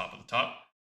at the top of the top.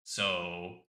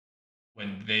 So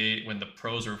when the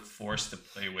pros were forced to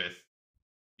play with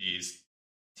these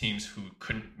teams who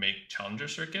couldn't make Challenger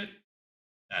Circuit,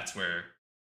 that's where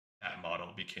that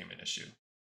model became an issue.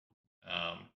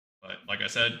 But like I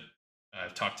said,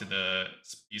 I've talked to the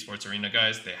esports arena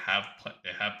guys. They have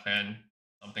planned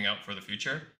something out for the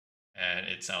future, and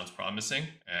it sounds promising.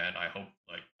 And I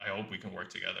hope we can work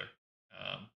together.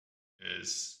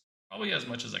 Is probably as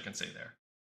much as I can say there.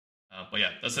 But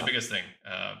yeah, that's the biggest thing.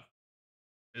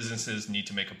 Businesses need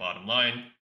to make a bottom line,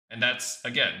 and that's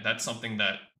something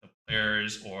that the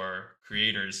players or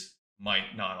creators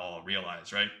might not all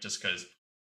realize, right? Just because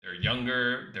they're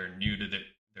younger, they're new to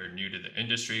the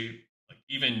industry. Like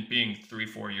even being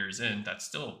 3-4 years in, that's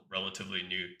still relatively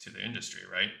new to the industry,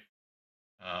 right?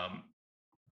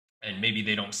 And maybe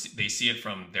they see it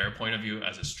from their point of view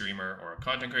as a streamer or a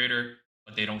content creator,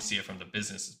 but they don't see it from the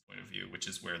business point of view, which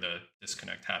is where the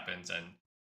disconnect happens, and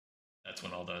that's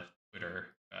when all the Twitter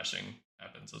bashing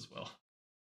happens as well.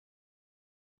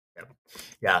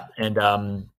 Yeah, and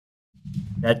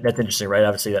that's interesting, right?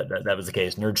 Obviously, that was the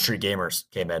case. Nerd Street Gamers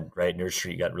came in, right? Nerd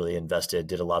Street got really invested,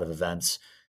 did a lot of events,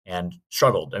 and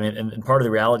struggled. I mean, and part of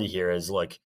the reality here is,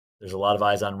 look, there's a lot of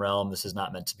eyes on Realm. This is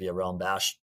not meant to be a Realm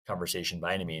bash conversation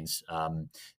by any means.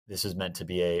 This is meant to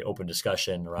be a open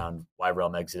discussion around why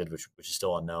Realm exited, which is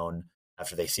still unknown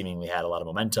after they seemingly had a lot of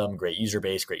momentum, great user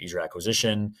base, great user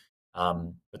acquisition,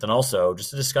 but then also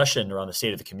just a discussion around the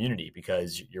state of the community,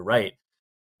 because you're right.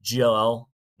 GLL,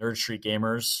 Nerd Street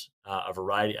Gamers, a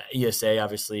variety, ESA,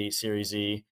 obviously, Series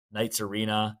E, Knights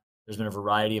Arena. There's been a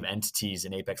variety of entities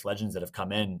in Apex Legends that have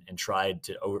come in and tried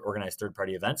to organize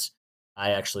third-party events.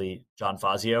 John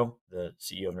Fazio, the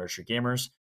CEO of Nerd Street Gamers,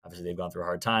 obviously they've gone through a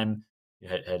hard time,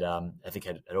 had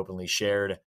openly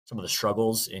shared some of the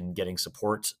struggles in getting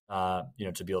support, to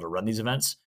be able to run these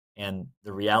events. And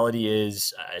the reality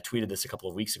is, I tweeted this a couple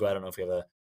of weeks ago. I don't know if we have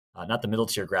not the middle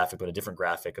tier graphic, but a different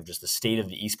graphic of just the state of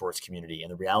the esports community.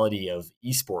 And the reality of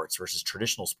esports versus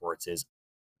traditional sports is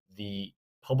the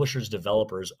publishers,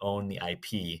 developers own the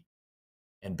IP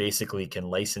and basically can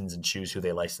license and choose who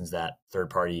they license that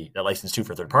license to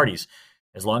for third parties.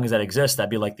 As long as that exists, that'd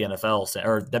be like the NFL,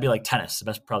 or that'd be like tennis. The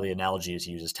best probably analogy is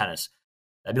to use is tennis.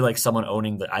 That'd be like someone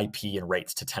owning the IP and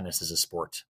rights to tennis as a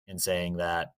sport and saying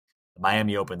that the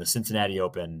Miami Open, the Cincinnati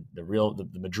Open, the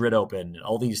Madrid Open, and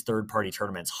all these third-party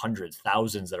tournaments, hundreds,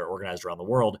 thousands that are organized around the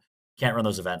world, can't run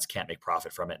those events, can't make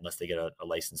profit from it unless they get a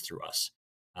license through us.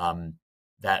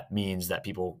 That means that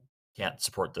people can't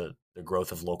support the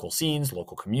growth of local scenes,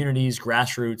 local communities,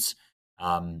 grassroots,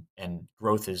 and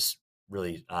growth is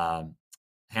really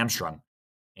hamstrung.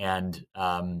 And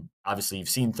obviously, you've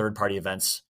seen third-party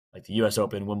events like the U.S.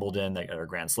 Open, Wimbledon, that are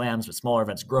Grand Slams, but smaller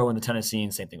events grow in the tennis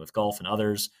scene. Same thing with golf and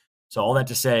others. So all that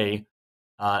to say,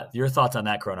 your thoughts on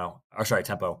that,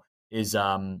 Tempo, is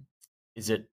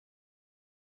it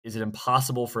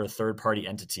impossible for a third-party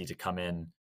entity to come in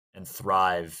and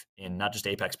thrive in not just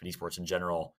Apex, but esports in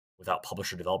general without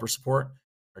publisher developer support?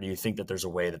 Or do you think that there's a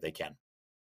way that they can?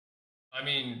 I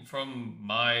mean, from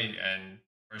my end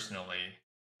personally,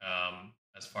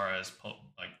 as far as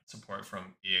support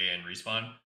from EA and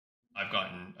Respawn, I've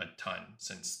gotten a ton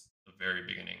since the very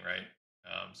beginning, right?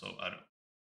 So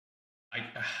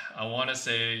I want to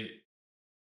say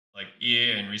like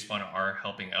EA and Respawn are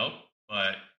helping out,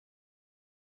 but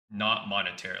not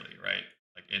monetarily, right?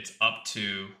 Like it's up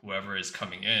to whoever is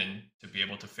coming in to be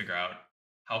able to figure out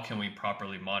how can we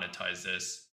properly monetize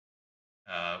this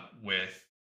with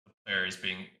the players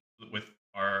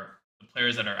the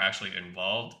players that are actually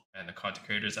involved and the content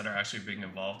creators that are actually being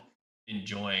involved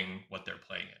enjoying what they're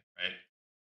playing in, right?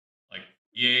 Like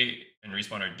EA and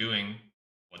Respawn are doing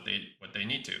what they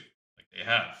need to. Like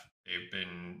they've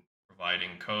been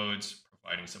providing codes,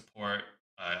 providing support.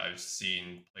 I've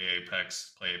seen Play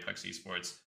Apex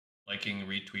Esports liking,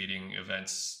 retweeting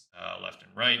events left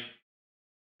and right.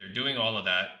 They're doing all of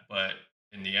that, but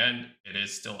in the end, it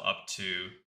is still up to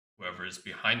whoever is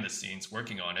behind the scenes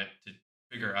working on it to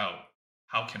figure out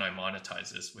how can I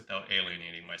monetize this without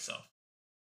alienating myself.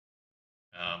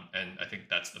 And I think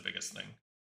that's the biggest thing.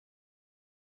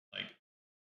 Like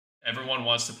everyone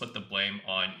wants to put the blame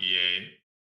on EA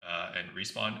and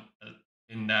Respawn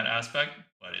in that aspect,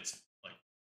 but it's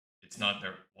not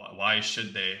their. Why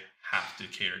should they have to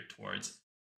cater towards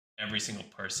every single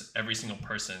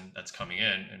person that's coming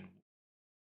in, and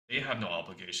they have no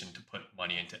obligation to put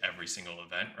money into every single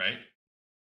event, right?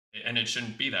 And it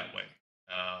shouldn't be that way.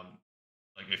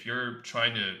 Like if you're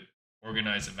trying to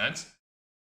organize events,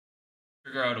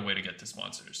 figure out a way to get to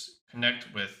sponsors,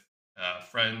 connect with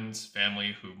friends,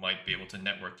 family who might be able to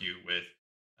network you with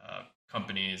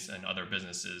companies and other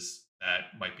businesses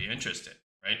that might be interested,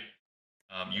 right?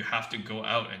 You have to go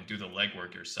out and do the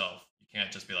legwork yourself. You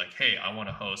can't just be like, hey, I want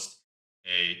to host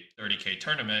a 30K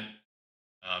tournament,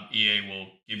 EA will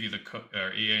give you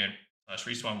or EA and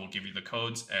Respawn will give you the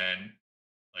codes and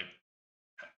like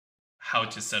how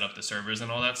to set up the servers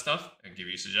and all that stuff and give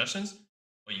you suggestions.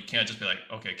 But you can't just be like,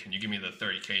 okay, can you give me the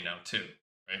 30K now too,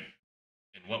 right?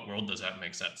 In what world does that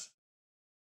make sense?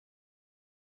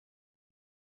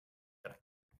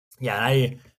 Yeah,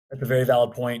 that's a very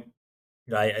valid point.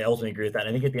 I ultimately agree with that. And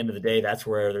I think at the end of the day, that's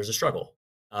where there's a struggle.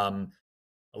 A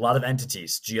lot of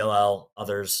entities, GLL,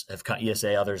 others have come,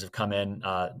 ESA, others have come in,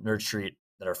 Nerd Street,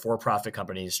 that are for-profit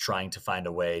companies trying to find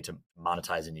a way to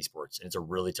monetize in esports. And it's a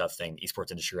really tough thing. The esports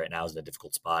industry right now is in a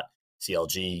difficult spot.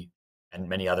 CLG and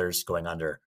many others going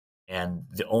under. And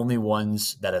the only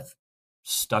ones that have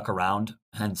stuck around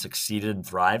and succeeded and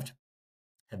thrived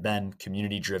have been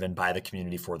community driven by the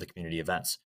community for the community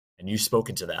events. And you've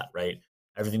spoken to that, right?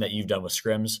 Everything that you've done with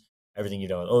scrims, everything you've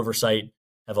done with oversight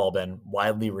have all been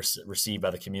widely received by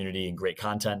the community and great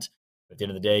content. But at the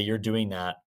end of the day, you're doing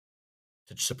that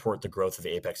to support the growth of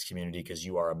the Apex community because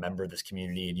you are a member of this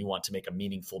community and you want to make a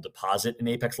meaningful deposit in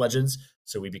Apex Legends.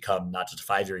 So we become not just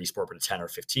a 5-year esport, but a 10 or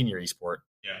 15-year esport.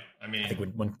 Yeah, I mean, I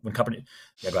think when company,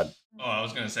 yeah, go ahead. Oh, I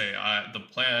was gonna say,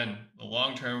 the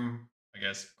long term, I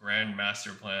guess, grand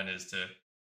master plan is to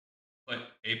put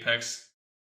Apex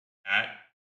at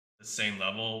the same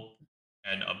level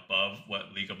and above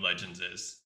what League of Legends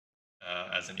is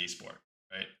as an esport,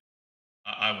 right?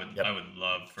 Yep. I would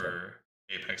love for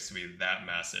Apex to be that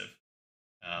massive,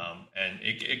 and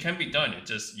it can be done. You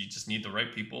just need the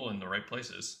right people in the right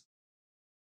places.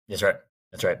 That's right.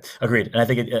 That's right. Agreed. And I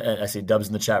think I see Dubs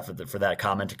in the chat for that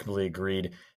comment. Completely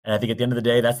agreed. And I think at the end of the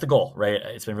day, that's the goal, right?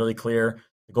 It's been really clear.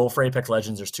 The goal for Apex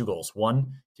Legends, there's two goals.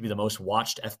 One, to be the most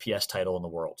watched FPS title in the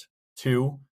world.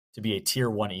 Two, to be a tier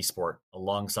one esport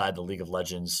alongside the League of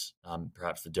Legends,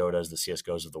 perhaps the Dotas, the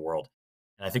CSGOs of the world.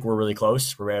 And I think we're really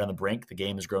close. We're right on the brink. The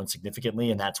game has grown significantly,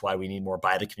 and that's why we need more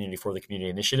by the community for the community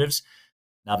initiatives.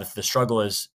 Now, the struggle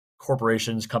is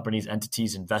corporations, companies,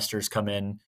 entities, investors come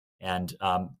in, and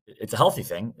it's a healthy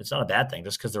thing. It's not a bad thing.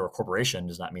 Just because they're a corporation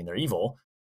does not mean they're evil.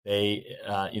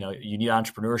 You need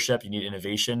entrepreneurship, you need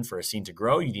innovation for a scene to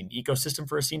grow. You need an ecosystem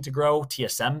for a scene to grow.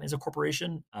 TSM is a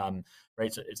corporation,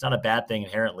 right? So it's not a bad thing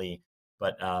inherently,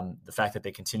 but the fact that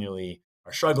they continually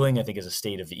are struggling, I think, is a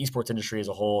state of the esports industry as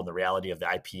a whole and the reality of the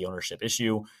IP ownership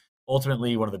issue.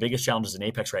 Ultimately, one of the biggest challenges in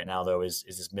Apex right now, though, is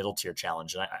this middle tier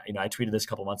challenge. And I tweeted this a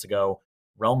couple months ago.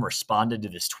 Realm responded to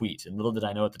this tweet, and little did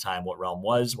I know at the time what Realm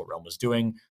was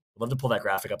doing. I'd love to pull that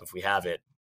graphic up if we have it.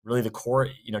 Really, the core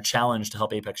challenge to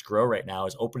help Apex grow right now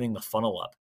is opening the funnel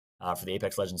up for the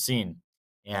Apex Legends scene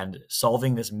and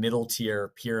solving this middle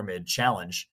tier pyramid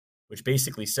challenge, which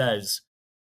basically says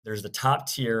there's the top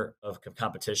tier of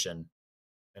competition,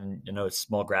 and it's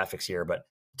small graphics here, but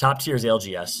the top tier is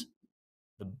LGS,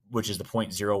 which is the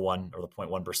 0.01 or the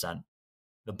 0.1%.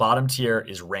 The bottom tier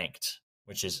is ranked,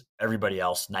 which is everybody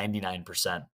else,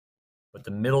 99%. But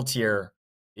the middle tier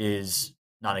is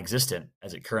non-existent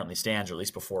as it currently stands, or at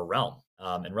least before Realm.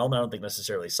 And Realm, I don't think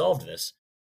necessarily solved this.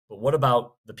 But what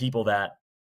about the people that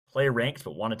play ranked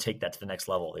but want to take that to the next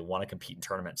level? They want to compete in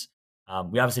tournaments.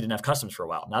 We obviously didn't have customs for a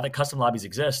while. Now that custom lobbies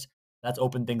exist, that's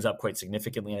opened things up quite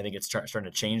significantly. And I think it's starting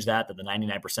to change that the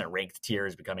 99% ranked tier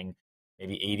is becoming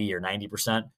maybe 80 or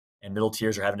 90%. And middle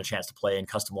tiers are having a chance to play in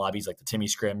custom lobbies like the Timmy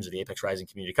Scrims or the Apex Rising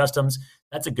Community Customs.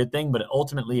 That's a good thing, but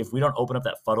ultimately, if we don't open up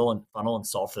that funnel and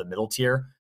solve for the middle tier,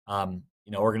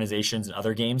 organizations and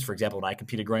other games, for example, when I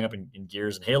competed growing up in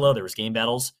Gears and Halo, there was Game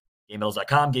Battles.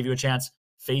 GameBattles.com gave you a chance.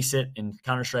 Face It in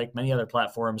Counter-Strike, many other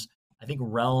platforms. I think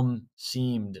Realm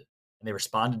seemed, and they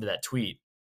responded to that tweet,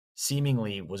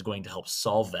 seemingly was going to help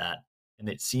solve that, and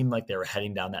it seemed like they were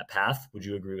heading down that path. Would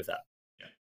you agree with that?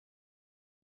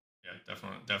 Yeah,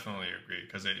 definitely agree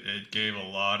because it gave a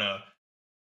lot of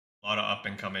up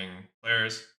and coming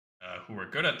players who were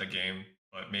good at the game,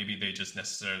 but maybe they just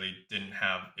necessarily didn't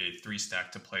have a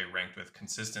 3-stack to play ranked with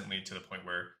consistently to the point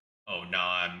where, oh, now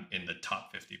I'm in the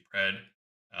top 50 pred.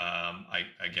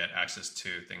 I get access to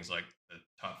things like the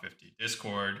top 50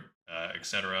 Discord,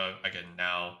 etc. I can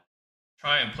now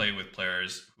try and play with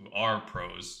players who are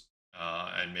pros,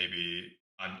 and maybe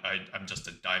I'm just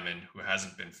a diamond who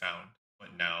hasn't been found.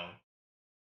 But now,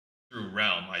 through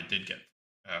Realm, I did get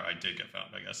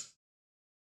found, I guess.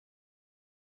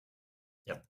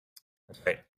 Yep, that's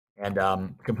right.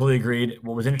 And completely agreed.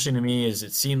 What was interesting to me is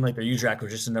it seemed like their user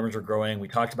acquisition numbers were growing. We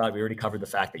talked about it. We already covered the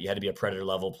fact that you had to be a Predator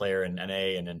level player in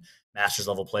NA and then Masters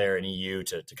level player in EU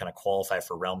to kind of qualify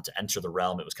for Realm, to enter the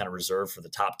Realm. It was kind of reserved for the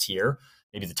top tier,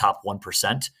 maybe the top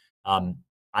 1%.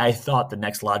 I thought the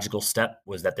next logical step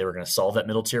was that they were going to solve that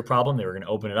middle tier problem. They were going to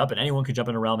open it up, and anyone could jump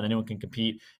in a Realm, and anyone can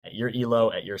compete at your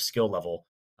elo, at your skill level.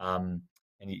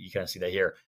 and you kind of see that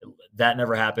here. That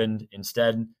never happened.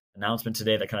 Instead, announcement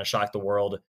today that kind of shocked the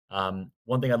world.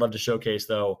 One thing I'd love to showcase,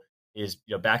 though, is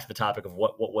back to the topic of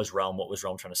what was Realm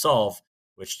trying to solve,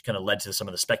 which kind of led to some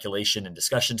of the speculation and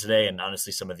discussion today, and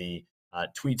honestly some of the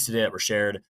tweets today that were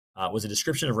shared. Was a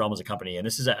description of Realm as a company. And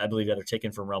this is, I believe, either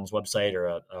taken from Realm's website or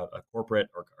a corporate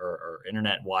or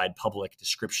internet-wide public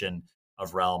description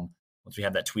of Realm. Once we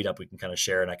have that tweet up, we can kind of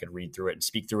share, and I could read through it and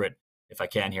speak through it if I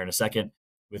can here in a second,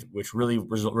 which really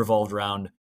revolved around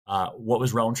what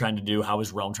was Realm trying to do? How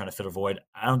was Realm trying to fill a void?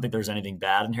 I don't think there's anything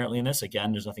bad inherently in this.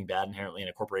 Again, there's nothing bad inherently in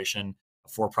a corporation, a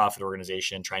for-profit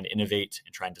organization trying to innovate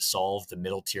and trying to solve the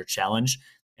middle tier challenge.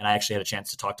 And I actually had a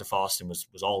chance to talk to Faust and was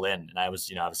all in. And I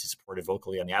was, obviously supported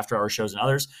vocally on the after hour shows and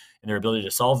others and their ability to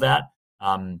solve that.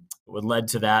 What led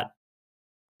to that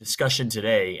discussion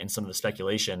today and some of the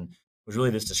speculation was really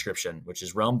this description, which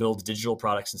is Realm builds digital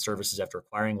products and services after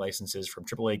acquiring licenses from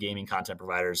AAA gaming content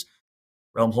providers.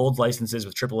 Realm holds licenses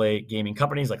with AAA gaming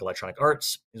companies like Electronic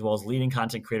Arts, as well as leading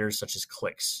content creators such as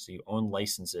Clix. So you own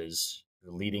licenses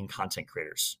for leading content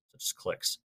creators such as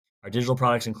Clix. Our digital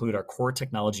products include our core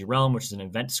technology, Realm, which is an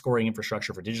event scoring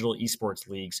infrastructure for digital esports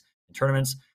leagues and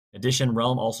tournaments. In addition,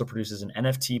 Realm also produces an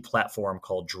NFT platform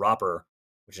called Dropper,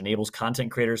 which enables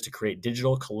content creators to create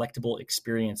digital collectible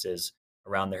experiences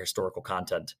around their historical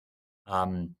content.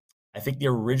 I think the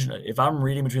original, if I'm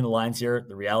reading between the lines here,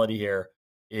 the reality here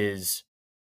is,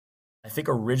 I think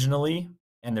originally,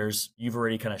 and you've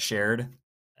already kind of shared,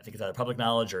 I think it's either public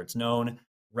knowledge or it's known,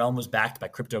 Realm was backed by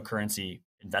cryptocurrency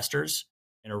investors.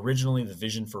 And originally, the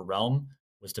vision for Realm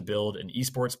was to build an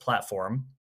esports platform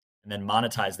and then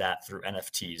monetize that through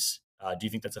NFTs. Do you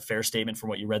think that's a fair statement from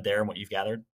what you read there and what you've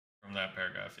gathered? From that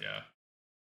paragraph, yeah.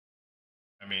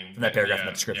 I mean, from that paragraph, in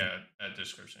that description. Yeah, that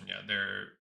description. Yeah,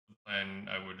 their plan,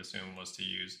 I would assume, was to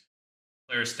use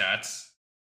player stats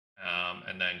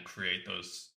and then create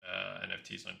those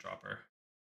NFTs on Dropper.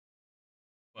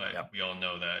 But we all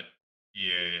know that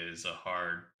EA is a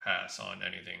hard pass on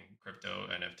anything crypto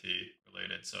NFT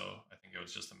related, so I think it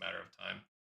was just a matter of time.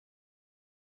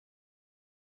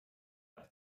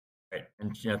 Right,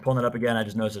 and pulling it up again, I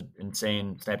just noticed an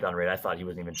insane Snapdown rate. I thought he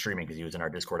wasn't even streaming because he was in our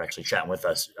Discord actually chatting with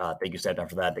us. Thank you, Snapdown,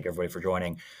 for that. Thank everybody for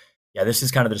joining. Yeah, this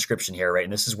is kind of the description here, right?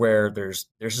 And this is where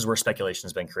speculation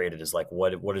has been created. Is like,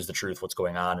 what is the truth? What's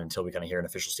going on? Until we kind of hear an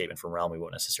official statement from Realm, we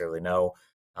won't necessarily know.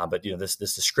 But this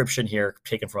description here,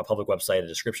 taken from a public website, a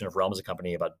description of Realm as a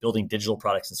company about building digital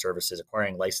products and services,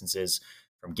 acquiring licenses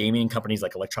from gaming companies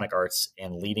like Electronic Arts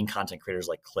and leading content creators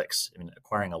like Clix. I mean,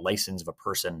 acquiring a license of a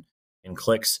person in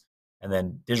Clix. And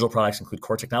then digital products include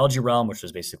core technology Realm, which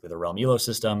is basically the Realm Elo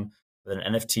system, with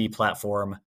an NFT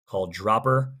platform called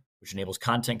Dropper, which enables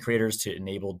content creators to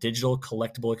enable digital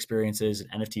collectible experiences,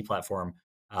 an NFT platform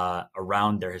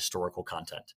around their historical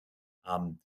content.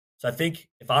 So I think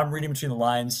if I'm reading between the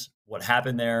lines, what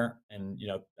happened there, and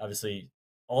obviously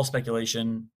all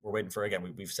speculation. We're waiting for,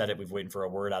 again, we've said it. We've waiting for a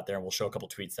word out there, and we'll show a couple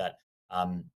tweets that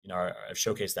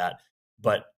showcase that.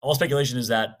 But all speculation is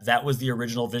that was the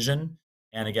original vision.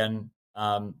 And again,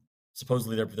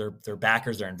 supposedly their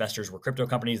backers, their investors were crypto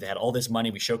companies. They had all this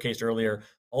money we showcased earlier,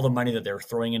 all the money that they were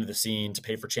throwing into the scene to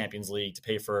pay for Champions League, to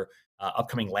pay for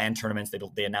upcoming LAN tournaments.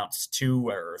 They announced 2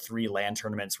 or 3 LAN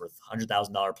tournaments worth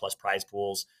 $100,000 plus prize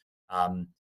pools. And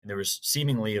there was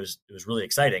seemingly, it was really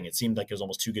exciting. It seemed like it was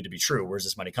almost too good to be true. Where's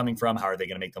this money coming from? How are they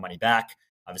going to make the money back?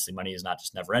 Obviously, money is not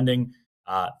just never ending.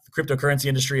 The cryptocurrency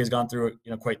industry has gone through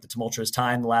quite the tumultuous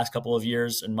time the last couple of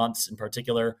years and months in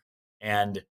particular.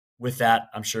 And with that,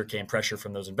 I'm sure came pressure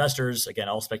from those investors. Again,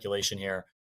 all speculation here.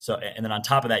 So, and then on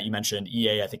top of that, you mentioned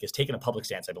EA, I think, has taken a public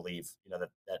stance, I believe, that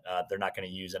they're not going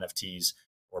to use NFTs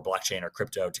or blockchain or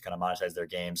crypto to kind of monetize their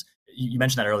games. You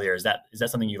mentioned that earlier. Is that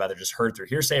something you've either just heard through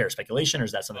hearsay or speculation, or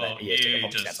is that something that EA has taken a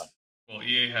public stance on? Well,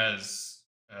 EA has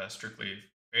strictly,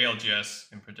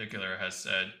 ALGS in particular, has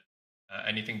said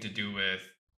anything to do with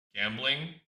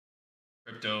gambling,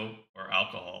 crypto, or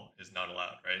alcohol is not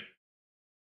allowed, right?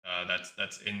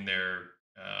 That's in their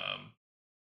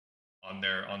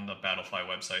on the Battlefy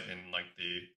website in like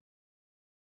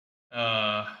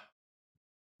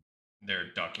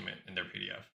their document in their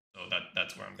PDF. So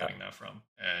that's where I'm getting that from.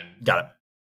 And got it.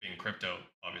 Being crypto,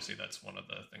 obviously that's one of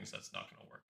the things that's not going to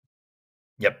work.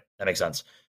 Yep, that makes sense.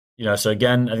 So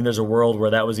again, I think there's a world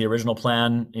where that was the original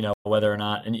plan, whether or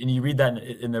not, and you read that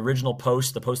in the original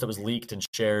post, the post that was leaked and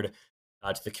shared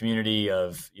to the community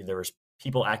of there was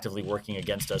people actively working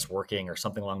against us, or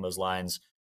something along those lines.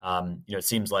 It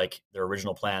seems like their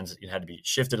original plans had to be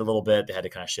shifted a little bit. They had to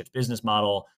kind of shift business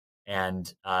model.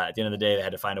 And at the end of the day, they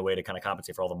had to find a way to kind of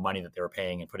compensate for all the money that they were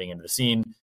paying and putting into the scene.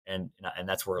 And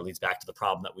that's where it leads back to the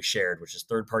problem that we shared, which is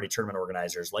third-party tournament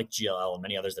organizers like GLL and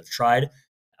many others that have tried.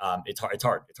 It's hard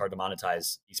to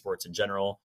monetize esports in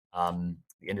general.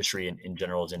 The industry in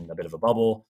general is in a bit of a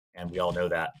bubble, and we all know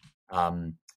that.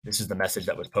 This is the message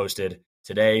that was posted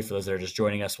today. For those that are just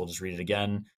joining us, we'll just read it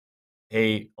again.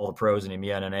 Hey, all the pros in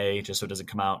EMEA and NA, just so it doesn't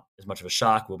come out as much of a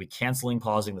shock, we'll be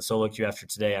pausing the solo queue after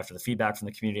today. After the feedback from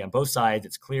the community on both sides,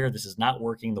 it's clear this is not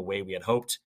working the way we had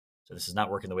hoped. So this is not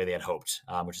working the way they had hoped,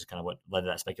 which is kind of what led to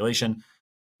that speculation.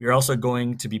 We are also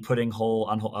going to be putting a hold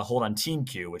on Team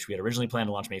Q, which we had originally planned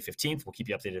to launch May 15th. We'll keep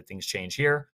you updated if things change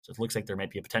here. So it looks like there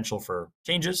might be a potential for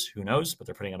changes. Who knows? But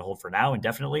they're putting on hold for now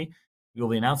indefinitely. We will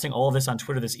be announcing all of this on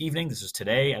Twitter this evening. This is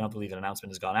today. I don't believe an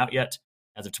announcement has gone out yet.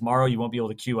 As of tomorrow, you won't be able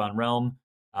to queue on Realm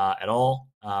at all.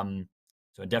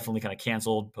 So definitely kind of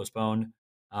canceled, postponed,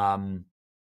 and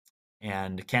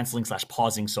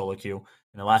canceling/pausing solo queue.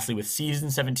 And then lastly, with Season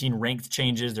 17 ranked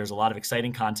changes, there's a lot of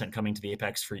exciting content coming to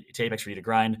Apex for you to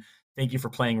grind. Thank you for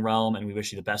playing Realm, and we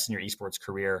wish you the best in your esports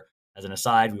career. As an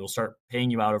aside, we will start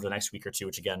paying you out over the next week or two,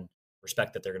 which again,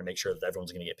 respect that they're going to make sure that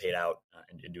everyone's going to get paid out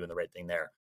and doing the right thing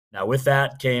there. Now, with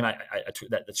that came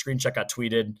that the screenshot got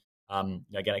tweeted.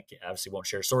 Again, I obviously won't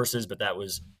share sources, but that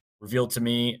was revealed to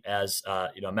me as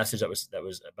a message that was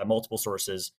by multiple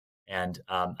sources, and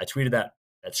I tweeted that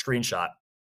screenshot.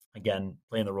 Again,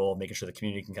 playing the role of making sure the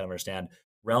community can kind of understand.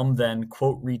 Realm then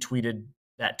quote retweeted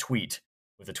that tweet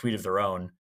with a tweet of their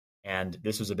own, and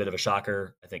this was a bit of a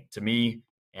shocker, I think, to me,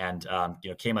 and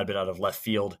came a bit out of left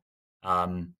field.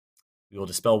 We will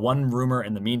dispel one rumor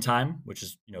in the meantime, which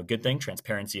is a good thing.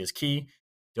 Transparency is key.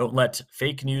 Don't let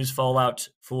fake news fallout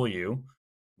fool you,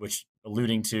 which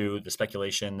alluding to the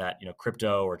speculation that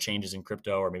crypto or changes in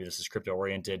crypto, or maybe this is crypto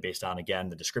oriented based on, again,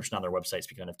 the description on their website.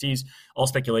 Speaking of NFTs, all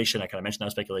speculation. I kind of mentioned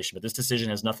that speculation, but this decision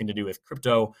has nothing to do with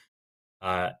crypto.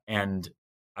 And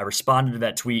I responded to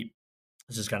that tweet.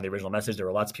 This is kind of the original message. There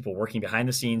were lots of people working behind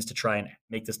the scenes to try and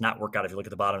make this not work out. If you look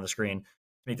at the bottom of the screen, to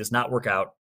make this not work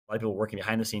out, a lot of people working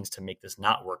behind the scenes to make this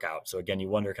not work out. So again, you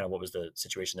wonder kind of what was the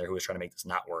situation there, who was trying to make this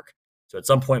not work. So at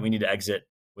some point we need to exit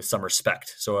with some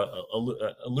respect. So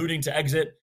alluding to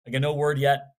exit, again, no word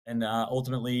yet. And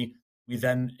ultimately, we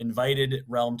then invited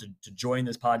Realm to join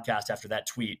this podcast after that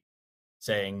tweet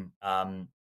saying,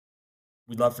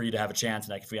 we'd love for you to have a chance.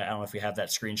 And I don't know if we have that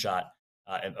screenshot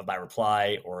of my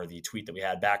reply or the tweet that we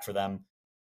had back for them.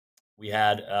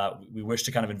 We wish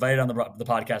to kind of invite on the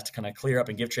podcast to kind of clear up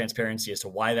and give transparency as to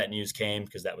why that news came,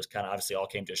 because that was kind of obviously all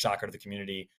came to a shocker to the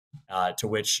community, to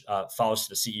which Faust,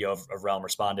 the CEO of Realm,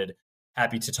 responded,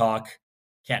 happy to talk.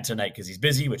 Can't tonight because he's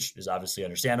busy, which is obviously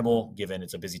understandable given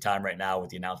it's a busy time right now with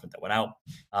the announcement that went out.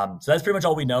 So that's pretty much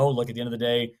all we know. Look, at the end of the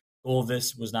day, the goal of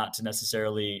this was not to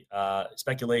necessarily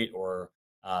speculate or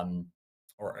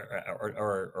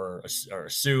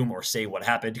assume or say what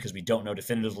happened, because we don't know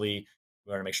definitively. We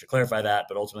want to make sure to clarify that.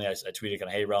 But ultimately, I tweeted kind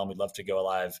of, hey, Realm, we'd love to go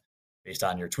live based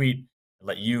on your tweet and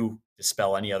let you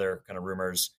dispel any other kind of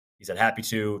rumors. He said happy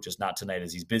to, just not tonight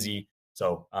as he's busy.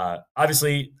 So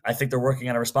obviously, I think they're working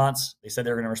on a response. They said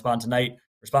they were going to respond tonight.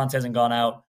 Response hasn't gone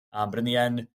out. But in the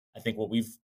end, I think what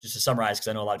we've, just to summarize, because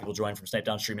I know a lot of people join from Snipe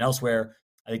Downstream and elsewhere,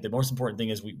 I think the most important thing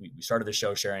is we started the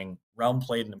show sharing Realm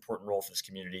played an important role for this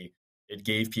community. It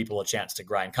gave people a chance to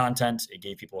grind content. It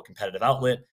gave people a competitive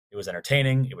outlet. It was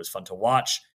entertaining. It was fun to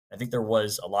watch. I think there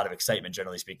was a lot of excitement,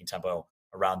 generally speaking, Tempo,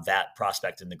 around that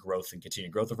prospect and the growth and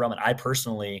continued growth of Realm. And I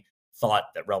personally thought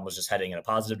that Realm was just heading in a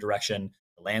positive direction.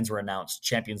 The lands were announced.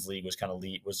 Champions League was kind of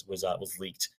was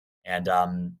leaked, and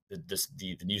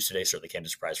the news today certainly came to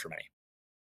surprise for many.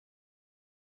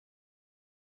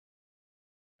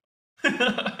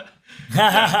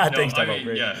 Thanks, Tempo.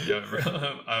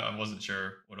 I wasn't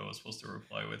sure what I was supposed to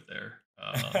reply with there.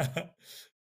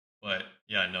 But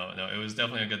yeah, no, it was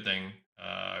definitely a good thing.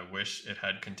 I wish it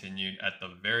had continued at the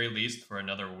very least for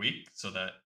another week, so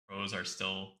that pros are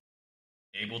still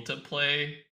able to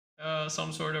play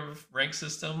some sort of rank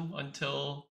system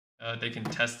until they can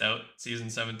test out Season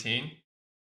 17.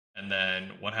 And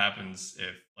then what happens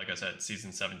if, like I said,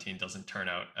 Season 17 doesn't turn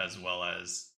out as well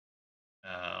as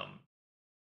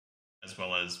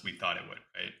we thought it would,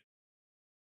 right?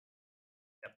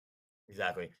 Yep,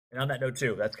 exactly. And on that note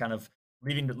too, that's kind of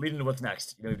leading to what's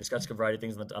next. We discussed a variety of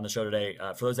things on the show today.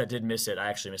 For those that did miss it, I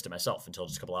actually missed it myself until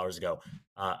just a couple hours ago.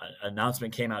 An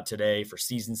announcement came out today for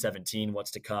Season 17,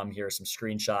 what's to come. Here are some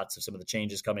screenshots of some of the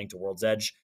changes coming to World's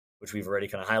Edge, which we've already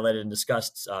kind of highlighted and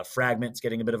discussed. Fragment's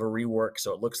getting a bit of a rework,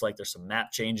 so it looks like there's some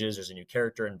map changes. There's a new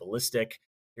character in Ballistic.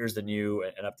 Here's the new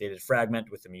and updated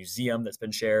Fragment with the museum that's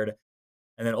been shared.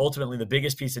 And then ultimately, the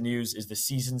biggest piece of news is the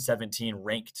Season 17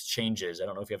 ranked changes. I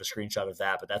don't know if you have a screenshot of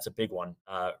that, but that's a big one.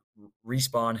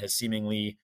 Respawn has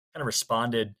seemingly kind of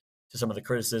responded to some of the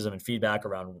criticism and feedback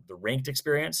around the ranked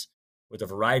experience with a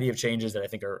variety of changes that I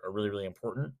think are really, really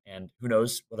important. And who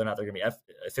knows whether or not they're going to be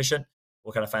efficient.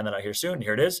 We'll kind of find that out here soon.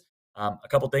 Here it is. A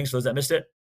couple things for those that missed it.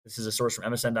 This is a source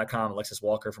from MSN.com, Alexis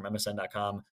Walker from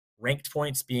MSN.com. Ranked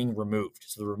points being removed.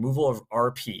 So the removal of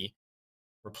RP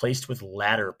replaced with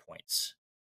ladder points,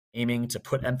 aiming to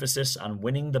put emphasis on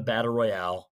winning the battle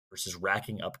royale versus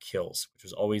racking up kills, which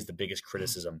was always the biggest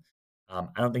criticism. I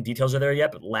don't think details are there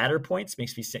yet, but ladder points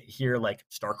makes me hear like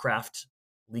StarCraft,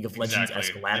 League of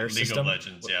Legends-esque ladder League system. League of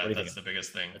Legends, that's the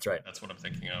biggest thing. That's right. That's what I'm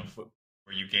thinking of.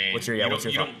 Where you gain,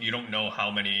 you don't know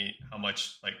how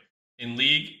much, like in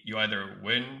League, you either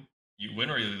win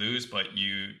or you lose, but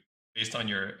you, based on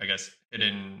your, I guess,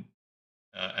 hidden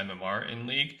MMR in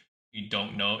League, you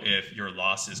don't know if your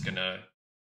loss is gonna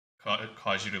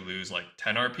cause you to lose like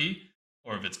 10 RP,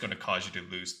 or if it's going to cause you to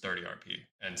lose 30 RP.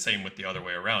 And same with the other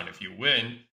way around. If you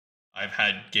win, I've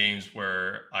had games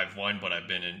where I've won, but I've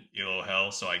been in elo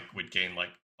hell, so I would gain like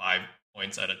 5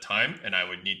 points at a time, and I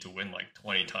would need to win like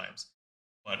 20 times.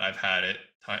 But I've had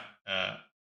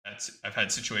I've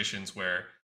had situations where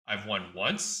I've won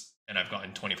once and I've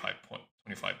gotten 25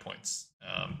 points.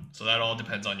 So that all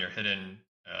depends on your hidden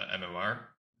MMR,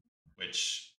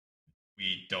 which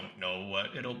we don't know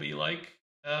what it'll be like.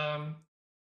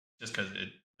 Just because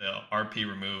the RP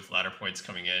remove ladder points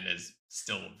coming in is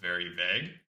still very vague,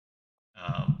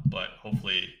 but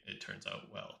hopefully it turns out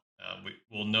well.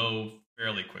 We'll know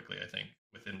fairly quickly, I think,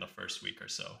 within the first week or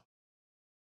so.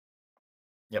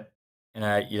 Yep, and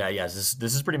this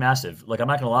is pretty massive. Like, I'm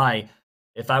not gonna lie,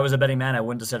 if I was a betting man, I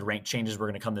wouldn't have said ranked changes were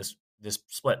going to come this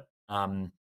split. I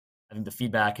think the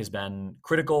feedback has been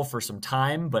critical for some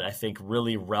time, but I think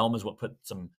really Realm is what put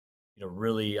some,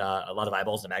 really a lot of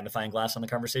eyeballs and a magnifying glass on the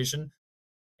conversation.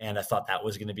 And I thought that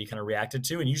was going to be kind of reacted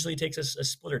to. And usually it takes a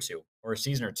split or two or a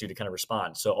season or two to kind of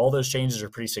respond. So all those changes are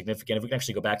pretty significant. If we can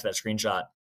actually go back to that screenshot,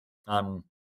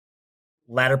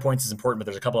 ladder points is important, but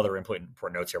there's a couple other important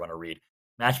notes here I want to read.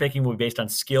 Matchmaking will be based on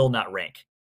skill, not rank.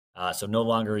 So no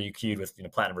longer are you queued with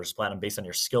platinum versus platinum based on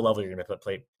your skill level. You're going to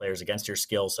put players against your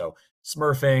skill. So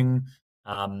smurfing,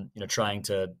 trying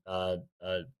to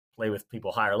play with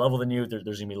people higher level than you. There's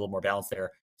going to be a little more balance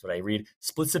there. That's what I read.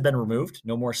 Splits have been removed.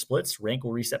 No more splits. Rank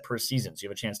will reset per season. So you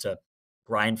have a chance to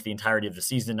grind for the entirety of the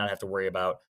season, not have to worry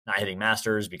about not hitting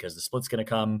masters because the split's going to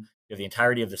come. You have the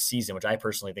entirety of the season, which I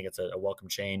personally think it's a welcome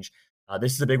change.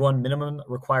 This is a big one. Minimum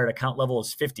required account level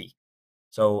is 50.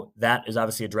 So that is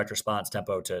obviously a direct response,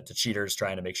 Tempo, to cheaters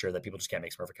trying to make sure that people just can't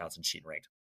make Smurf accounts and cheat in ranked.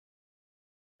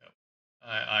 Yep.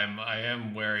 I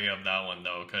am wary of that one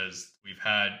though, because we've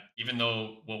had, even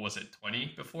though, what was it,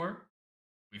 20 before?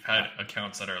 We've had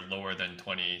accounts that are lower than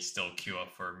 20 still queue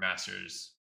up for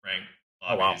Masters rank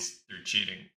lobbies through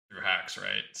cheating, through hacks,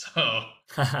 right? So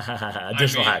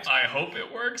additional hacks. I hope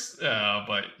it works,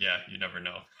 but yeah, you never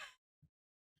know.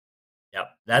 Yep,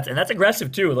 that's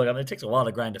aggressive too. Look, it takes a while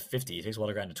to grind to 50. It takes a while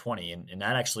to grind to 20, and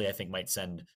that actually I think might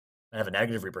have a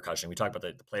negative repercussion. We talked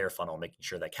about the player funnel, making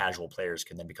sure that casual players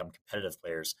can then become competitive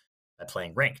players by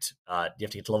playing ranked. You have to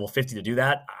get to level 50 to do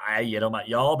that. I don't know about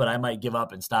y'all, but I might give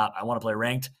up and stop. I want to play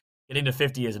ranked. Getting to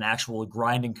 50 is an actual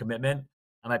grinding commitment.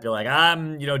 I might be like,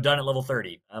 I'm done at level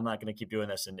 30. I'm not going to keep doing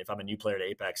this. And if I'm a new player to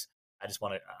Apex, I just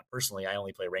want to personally, I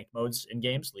only play ranked modes in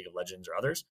games, League of Legends or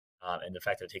others. And the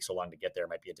fact that it takes so long to get there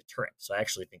might be a deterrent. So I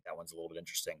actually think that one's a little bit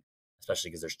interesting, especially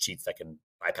because there's cheats that can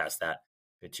bypass that.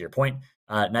 To your point,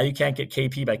 now you can't get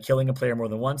KP by killing a player more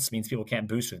than once. Means people can't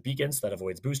boost with beacons. That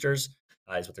avoids boosters,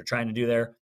 is what they're trying to do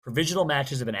there. Provisional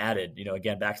matches have been added.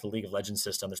 Again, back to the League of Legends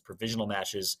system, there's provisional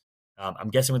matches. I'm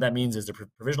guessing what that means is the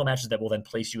provisional matches that will then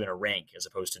place you in a rank as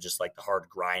opposed to just like the hard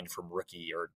grind from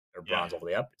rookie or bronze all the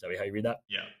way up. Is that how you read that?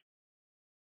 Yeah.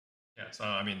 Yeah. So,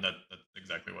 I mean, that's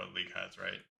exactly what League has,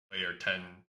 right? You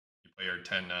play your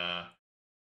 10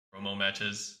 promo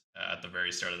matches at the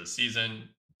very start of the season.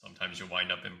 Sometimes you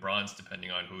wind up in bronze depending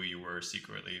on who you were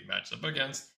secretly matched up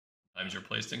against. Sometimes you're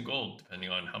placed in gold depending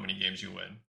on how many games you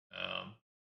win.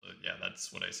 So yeah,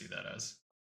 that's what I see that as.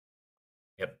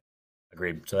 Yep,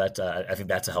 agreed. So that I think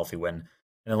that's a healthy win. And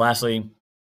then lastly,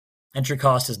 entry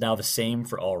cost is now the same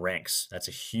for all ranks. That's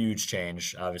a huge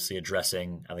change, obviously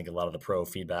addressing, I think, a lot of the pro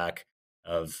feedback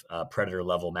of Predator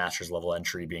level, Masters level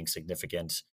entry being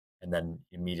significant, and then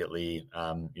immediately,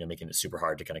 making it super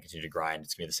hard to kind of continue to grind.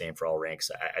 It's gonna be the same for all ranks.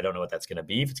 I don't know what that's gonna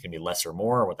be, if it's gonna be less or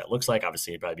more, or what that looks like.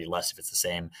 Obviously, it'd probably be less if it's the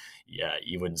same. Yeah,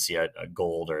 you wouldn't see a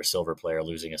gold or a silver player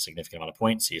losing a significant amount of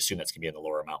points, so you assume that's gonna be in the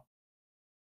lower amount.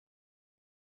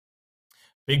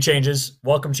 Big changes,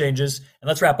 welcome changes. And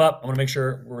let's wrap up. I want to make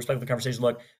sure we're respectful of the conversation.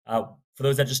 Look, for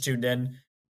those that just tuned in,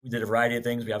 we did a variety of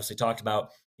things. We obviously talked about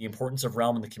the importance of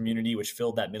Realm in the community, which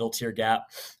filled that middle tier gap,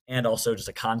 and also just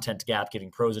a content gap,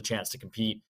 giving pros a chance to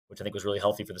compete, which I think was really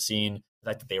healthy for the scene. The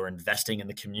fact that they were investing in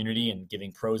the community and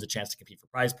giving pros a chance to compete for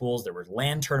prize pools. There were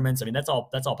LAN tournaments. I mean, that's all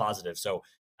positive. So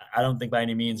I don't think by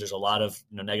any means there's a lot of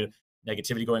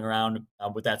negativity going around.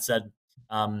 Um, with that said,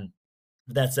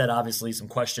 obviously some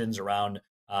questions around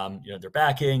their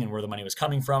backing and where the money was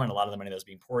coming from, and a lot of the money that was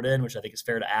being poured in, which I think is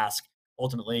fair to ask.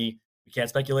 Ultimately, we can't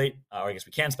speculate, or I guess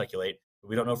we can speculate, but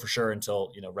we don't know for sure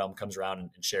until Realm comes around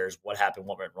and shares what happened,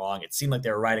 what went wrong. It seemed like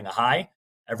they were riding a high.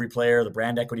 Every player, the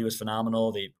brand equity was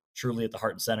phenomenal. They truly at the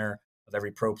heart and center of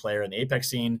every pro player in the Apex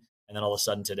scene. And then all of a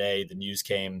sudden today, the news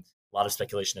came. A lot of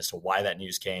speculation as to why that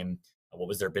news came. What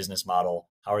was their business model?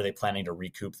 How are they planning to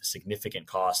recoup the significant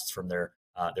costs from their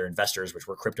investors, which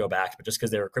were crypto backed? But just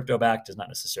because they were crypto backed does not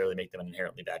necessarily make them an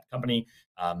inherently bad company.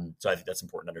 So I think that's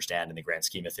important to understand in the grand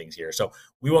scheme of things here. So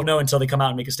we won't know until they come out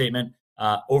and make a statement.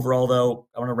 Overall, though,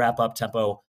 I want to wrap up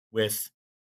Tempo with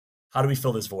how do we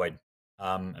fill this void?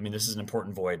 This is an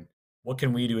important void. What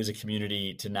can we do as a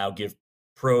community to now give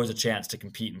pros a chance to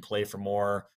compete and play for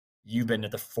more? You've been at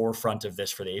the forefront of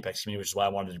this for the Apex community, which is why I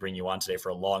wanted to bring you on today for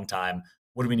a long time.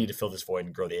 What do we need to fill this void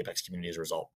and grow the Apex community as a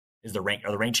result? Are the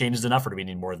rank changes enough, or do we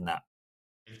need more than that?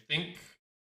 I think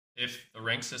if the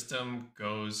rank system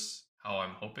goes how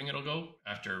I'm hoping it'll go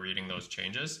after reading those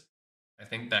changes, I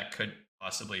think that could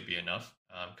possibly be enough,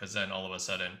 because then all of a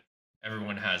sudden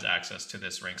everyone has access to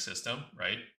this rank system,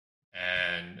 right?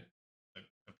 And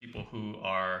the people who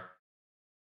are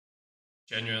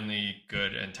genuinely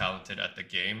good and talented at the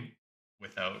game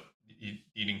without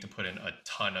needing to put in a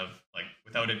ton of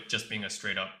without it just being a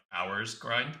straight up hours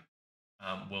grind,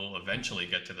 will eventually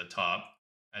get to the top,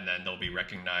 and then they'll be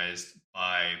recognized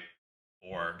by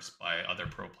orgs, by other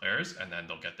pro players, and then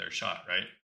they'll get their shot, right?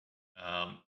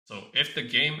 So if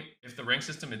the rank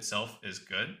system itself is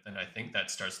good, then I think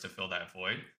that starts to fill that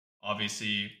void.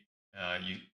 Obviously,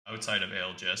 you outside of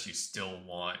ALGS, you still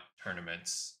want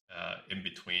tournaments in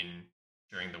between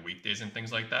during the weekdays and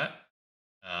things like that.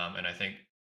 And I think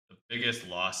the biggest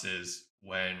loss is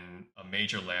when a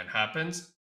major LAN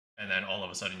happens, and then all of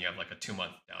a sudden you have like a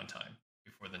 2-month downtime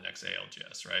before the next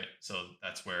ALGS, right? So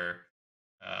that's where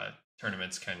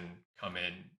tournaments can come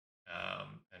in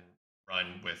and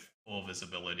run with full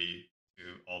visibility to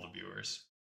all the viewers.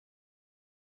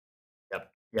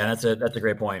 Yep. Yeah, that's a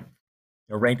great point.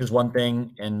 Ranked is one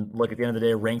thing, and look, at the end of the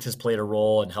day, ranked has played a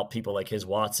role and helped people like his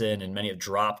Watson, and many have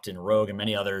dropped, and Rogue and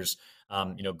many others,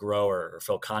 grow or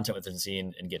fill content within the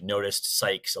scene and get noticed.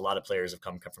 Sykes, a lot of players have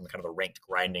come from kind of the ranked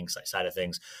grinding side of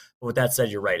things. But with that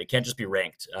said, you're right; it can't just be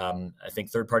ranked. I think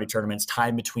third-party tournaments,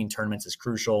 time between tournaments, is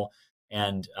crucial,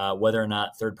 and whether or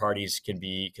not third parties can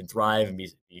thrive and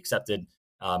be accepted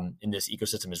in this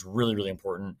ecosystem is really, really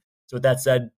important. So with that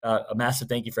said, a massive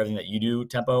thank you for everything that you do,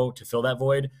 Tempo, to fill that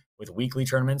void with weekly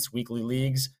tournaments, weekly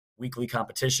leagues, weekly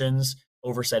competitions.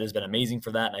 Oversight has been amazing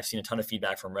for that. And I've seen a ton of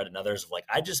feedback from Reddit and others of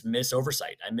I just miss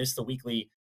oversight. I miss the weekly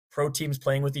pro teams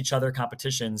playing with each other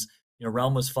competitions.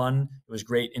 Realm was fun. It was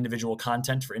great individual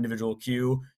content for individual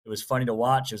queue. It was funny to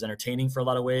watch. It was entertaining for a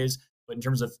lot of ways. But in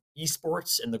terms of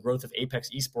esports and the growth of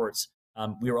Apex esports,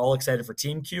 we were all excited for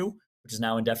Team Q, which is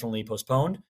now indefinitely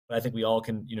postponed. But I think we all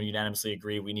can, unanimously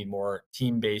agree we need more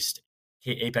team-based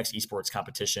Apex esports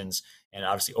competitions, and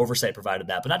obviously Oversight provided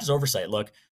that. But not just Oversight.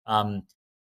 Look,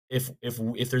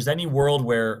 if there's any world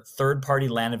where third-party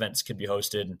LAN events could be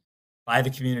hosted by the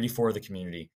community for the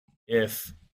community,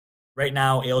 if right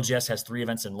now ALGS has 3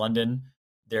 events in London,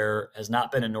 there has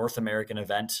not been a North American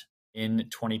event in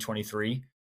 2023,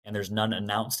 and there's none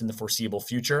announced in the foreseeable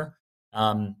future.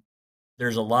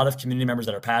 There's a lot of community members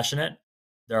that are passionate.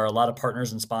 There are a lot of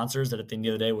partners and sponsors that at the end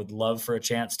of the day would love for a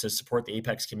chance to support the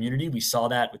Apex community. We saw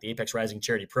that with the Apex Rising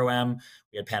Charity Pro-Am.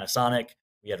 We had Panasonic,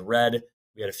 we had Red,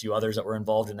 we had a few others that were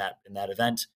involved in that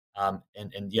event.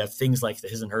 And you have things like the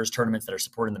His and Hers tournaments that are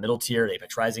supporting the middle tier, the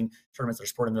Apex Rising tournaments that are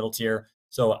supporting the middle tier.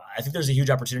 So I think there's a huge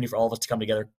opportunity for all of us to come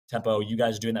together. Tempo, you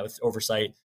guys are doing that with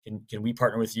Oversight. Can we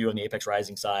partner with you on the Apex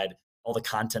Rising side, all the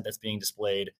content that's being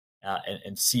displayed,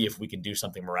 and see if we can do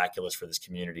something miraculous for this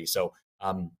community? So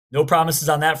no promises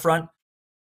on that front.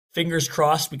 Fingers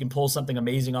crossed we can pull something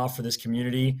amazing off for this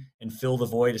community and fill the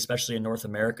void, especially in North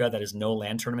America, that is no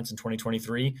LAN tournaments in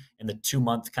 2023, and the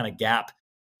 2-month kind of gap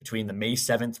between the May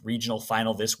 7th regional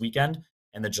final this weekend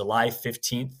and the July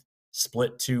 15th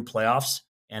split 2 playoffs.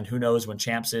 And who knows when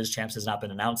Champs is. Champs has not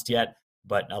been announced yet,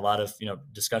 but a lot of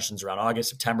discussions around August,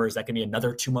 September. Is that going to be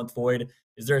another 2-month void?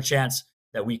 Is there a chance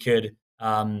that we could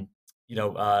find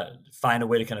a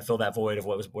way to kind of fill that void of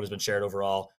what has been shared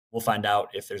overall? We'll find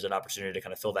out if there's an opportunity to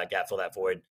kind of fill that gap, fill that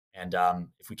void. And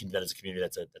if we can do that as a community,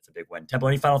 that's a big win. Tempo,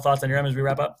 any final thoughts on your end as we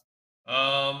wrap up?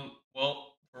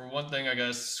 Well, for one thing, I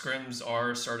guess scrims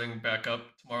are starting back up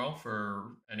tomorrow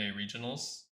for NA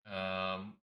regionals.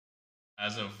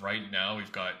 As of right now,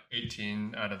 we've got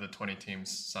 18 out of the 20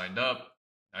 teams signed up,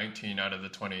 19 out of the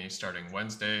 20 starting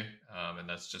Wednesday, and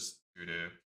that's just due to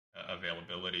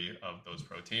availability of those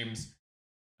pro teams.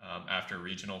 After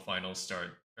regional finals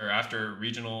start, or after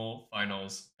regional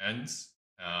finals ends,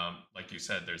 like you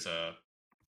said, there's a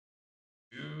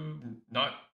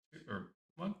not or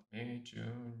month, May,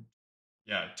 June,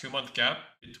 yeah, 2 month gap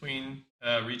between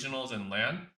regionals and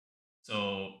LAN.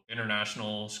 So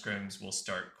international scrims will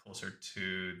start closer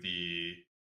to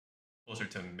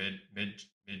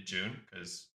mid June,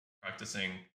 because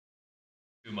practicing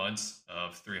 2 months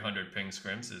of 300 ping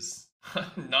scrims is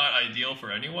not ideal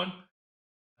for anyone.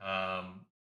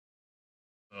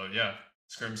 So yeah,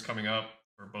 scrims coming up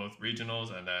for both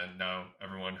regionals, and then now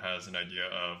everyone has an idea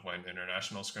of when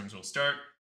international scrims will start.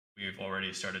 We've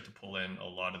already started to pull in a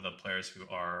lot of the players who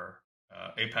are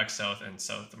APAC South and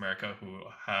South America, who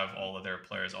have all of their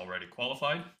players already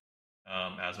qualified,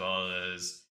 as well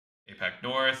as APAC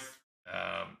North,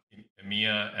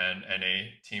 EMEA, and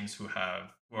NA teams who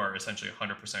are essentially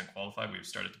 100% qualified. We've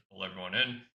started to pull everyone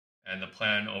in, and the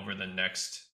plan over the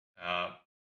next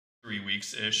 3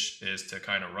 weeks ish is to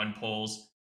kind of run polls,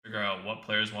 figure out what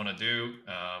players want to do.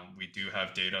 We do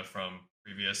have data from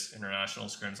previous international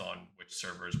scrims on which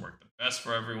servers work the best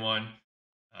for everyone.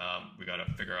 We got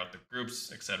to figure out the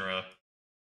groups, etc.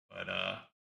 But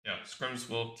yeah, scrims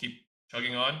will keep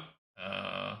chugging on,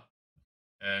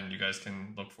 and you guys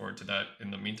can look forward to that in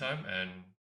the meantime. And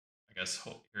I guess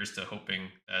here's to hoping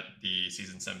that the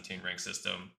season 17 rank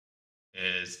system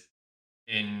is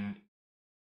in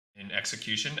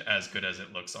execution as good as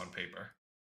it looks on paper.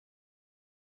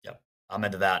 Yep, I'm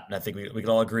into that. And I think we can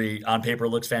all agree on paper it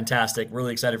looks fantastic.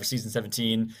 Really excited for season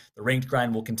 17. The ranked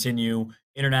grind will continue.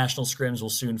 International scrims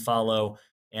will soon follow.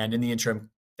 And in the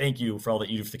interim, thank you for all that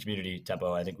you do for the community,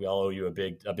 Tempo. I think we all owe you a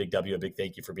big W, a big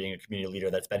thank you for being a community leader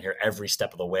that's been here every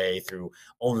step of the way through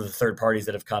all of the third parties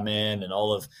that have come in and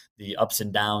all of the ups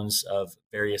and downs of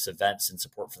various events and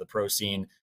support for the pro scene.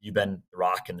 You've been the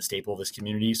rock and the staple of this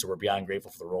community. So we're beyond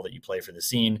grateful for the role that you play for the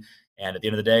scene. And at the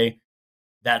end of the day,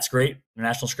 that's great.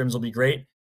 International scrims will be great.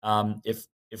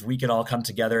 If we could all come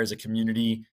together as a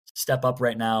community, step up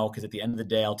right now, because at the end of the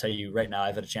day, I'll tell you right now,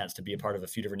 I've had a chance to be a part of a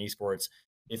few different esports.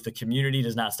 If the community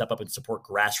does not step up and support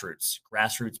grassroots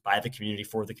by the community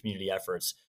for the community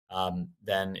efforts,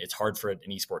 then it's hard for an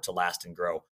esport to last and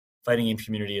grow. Fighting game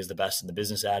community is the best in the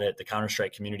business at it. The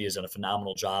Counter-Strike community has done a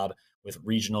phenomenal job with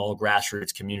regional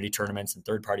grassroots community tournaments and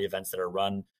third-party events that are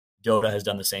run. Dota has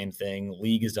done the same thing.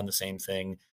 League has done the same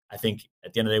thing. I think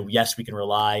at the end of the day, yes, we can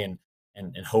rely and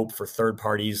hope for third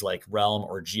parties like Realm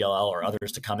or GLL or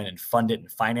others to come in and fund it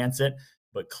and finance it.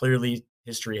 But clearly,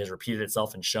 history has repeated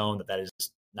itself and shown that is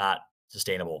not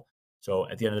sustainable. So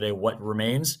at the end of the day, what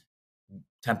remains?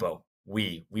 Tempo.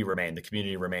 We remain. The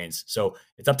community remains. So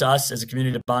it's up to us as a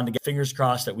community to bond together. Fingers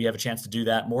crossed that we have a chance to do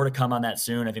that. More to come on that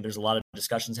soon. I think there's a lot of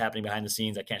discussions happening behind the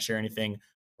scenes. I can't share anything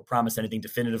or promise anything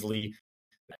definitively.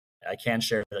 I can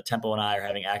share that Tempo and I are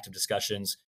having active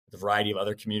discussions with a variety of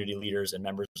other community leaders and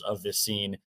members of this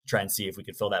scene to try and see if we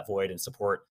can fill that void and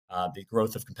support the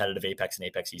growth of competitive Apex and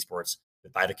Apex esports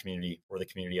by the community or the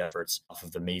community efforts off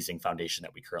of the amazing foundation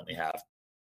that we currently have.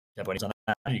 Tempo, on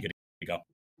that? You good to go?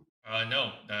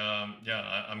 No.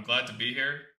 Yeah, I'm glad to be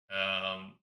here.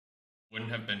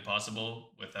 Wouldn't have been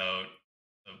possible without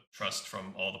the trust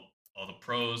from all the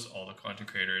pros, all the content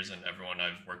creators, and everyone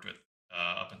I've worked with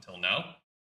up until now.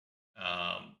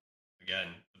 Again,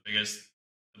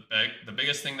 the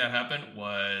biggest thing that happened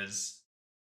was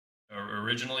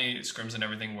originally scrims and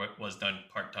everything was done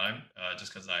part-time,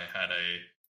 just because I had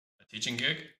a teaching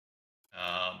gig.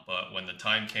 But when the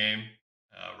time came,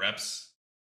 reps,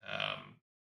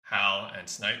 Hal and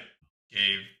Snipe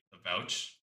gave the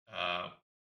vouch,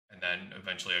 and then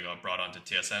eventually I got brought onto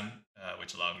TSM,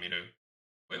 which allowed me to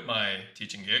quit my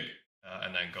teaching gig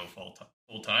and then go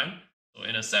full time. So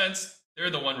in a sense, they're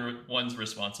the ones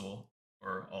responsible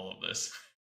for all of this.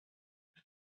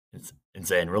 It's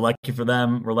insane. We're lucky for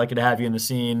them. We're lucky to have you in the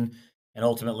scene, and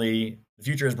ultimately, the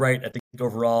future is bright. I think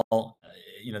overall,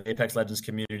 the Apex Legends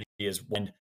community is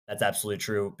one. That's absolutely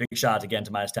true. Big shout out again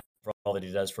to Minus 10 for all that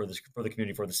he does for the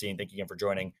community, for the scene. Thank you again for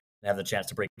joining and having the chance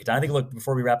to break it down. I think, look,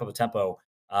 before we wrap up with Tempo,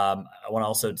 I want to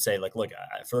also say, look,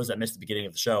 for those that missed the beginning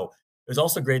of the show, it was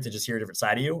also great to just hear a different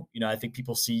side of you. I think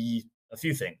people see a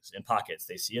few things in pockets.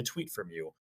 They see a tweet from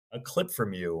you, a clip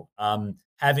from you.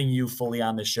 Having you fully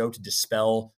on the show to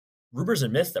dispel rumors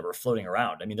and myths that were floating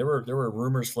around. I mean, there were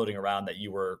rumors floating around that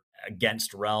you were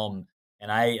against Realm,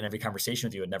 and I, in every conversation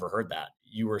with you, had never heard that.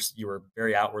 You were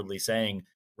very outwardly saying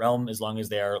Realm, as long as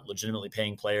they are legitimately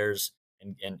paying players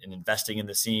and investing in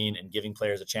the scene and giving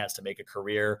players a chance to make a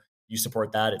career, you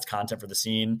support that. It's content for the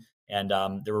scene. And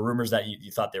there were rumors that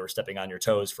you thought they were stepping on your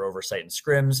toes for oversight and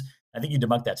scrims. I think you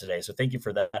debunked that today. So thank you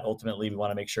for that. Ultimately, we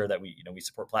want to make sure that we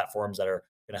support platforms that are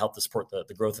going to help to support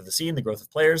the growth of the scene, the growth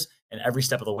of players, and every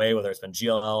step of the way, whether it's been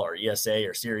GLL or ESA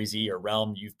or Series E or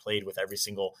Realm, you've played with every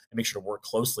single, and make sure to work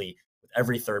closely with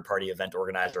every third-party event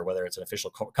organizer, whether it's an official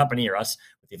company or us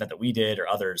with the event that we did or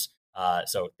others.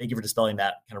 So thank you for dispelling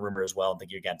that kind of rumor as well. And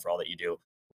thank you again for all that you do.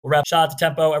 We'll wrap. Shout out to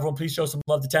Tempo. Everyone, please show some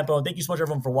love to Tempo. And thank you so much,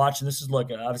 everyone, for watching. This is,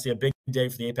 obviously a big day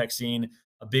for the Apex scene,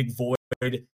 a big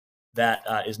void that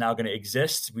is now going to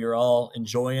exist. We are all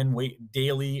enjoying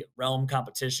daily Realm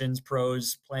competitions,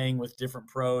 pros playing with different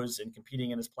pros and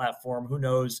competing in this platform. Who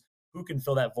knows who can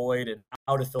fill that void and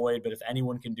how to fill it? But if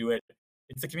anyone can do it,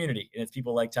 it's the community. And it's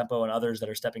people like Tempo and others that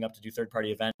are stepping up to do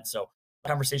third-party events. So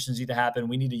conversations need to happen.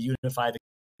 We need to unify the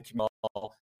community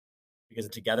because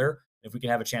together, if we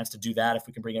can have a chance to do that, if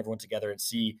we can bring everyone together and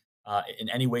see in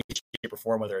any way, shape, or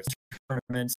form, whether it's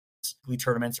tournaments or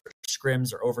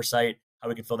scrims or oversight, how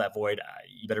we can fill that void,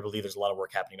 you better believe there's a lot of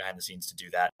work happening behind the scenes to do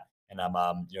that. And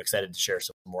I'm excited to share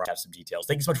some more, have some details.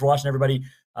 Thank you so much for watching, everybody.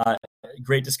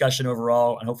 Great discussion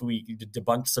overall, and hopefully we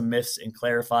debunked some myths and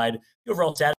clarified the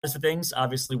overall status of things.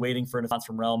 Obviously, waiting for an response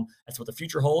from Realm. That's what the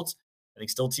future holds. I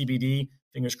think still TBD.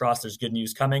 Fingers crossed there's good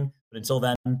news coming. But until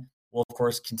then, we'll, of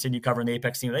course, continue covering the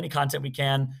Apex scene with any content we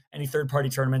can, any third-party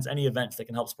tournaments, any events that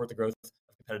can help support the growth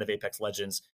of competitive Apex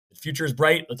Legends. The future is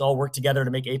bright. Let's all work together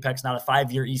to make Apex not a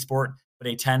 5-year esport, but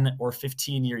a 10 or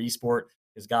 15-year esport,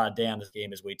 because goddamn, this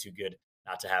game is way too good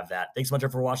not to have that. Thanks so much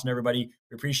for watching, everybody.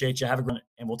 We appreciate you. Have a good one,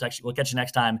 and we'll catch you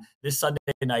next time this Sunday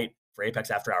night for Apex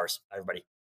After Hours. Bye, everybody.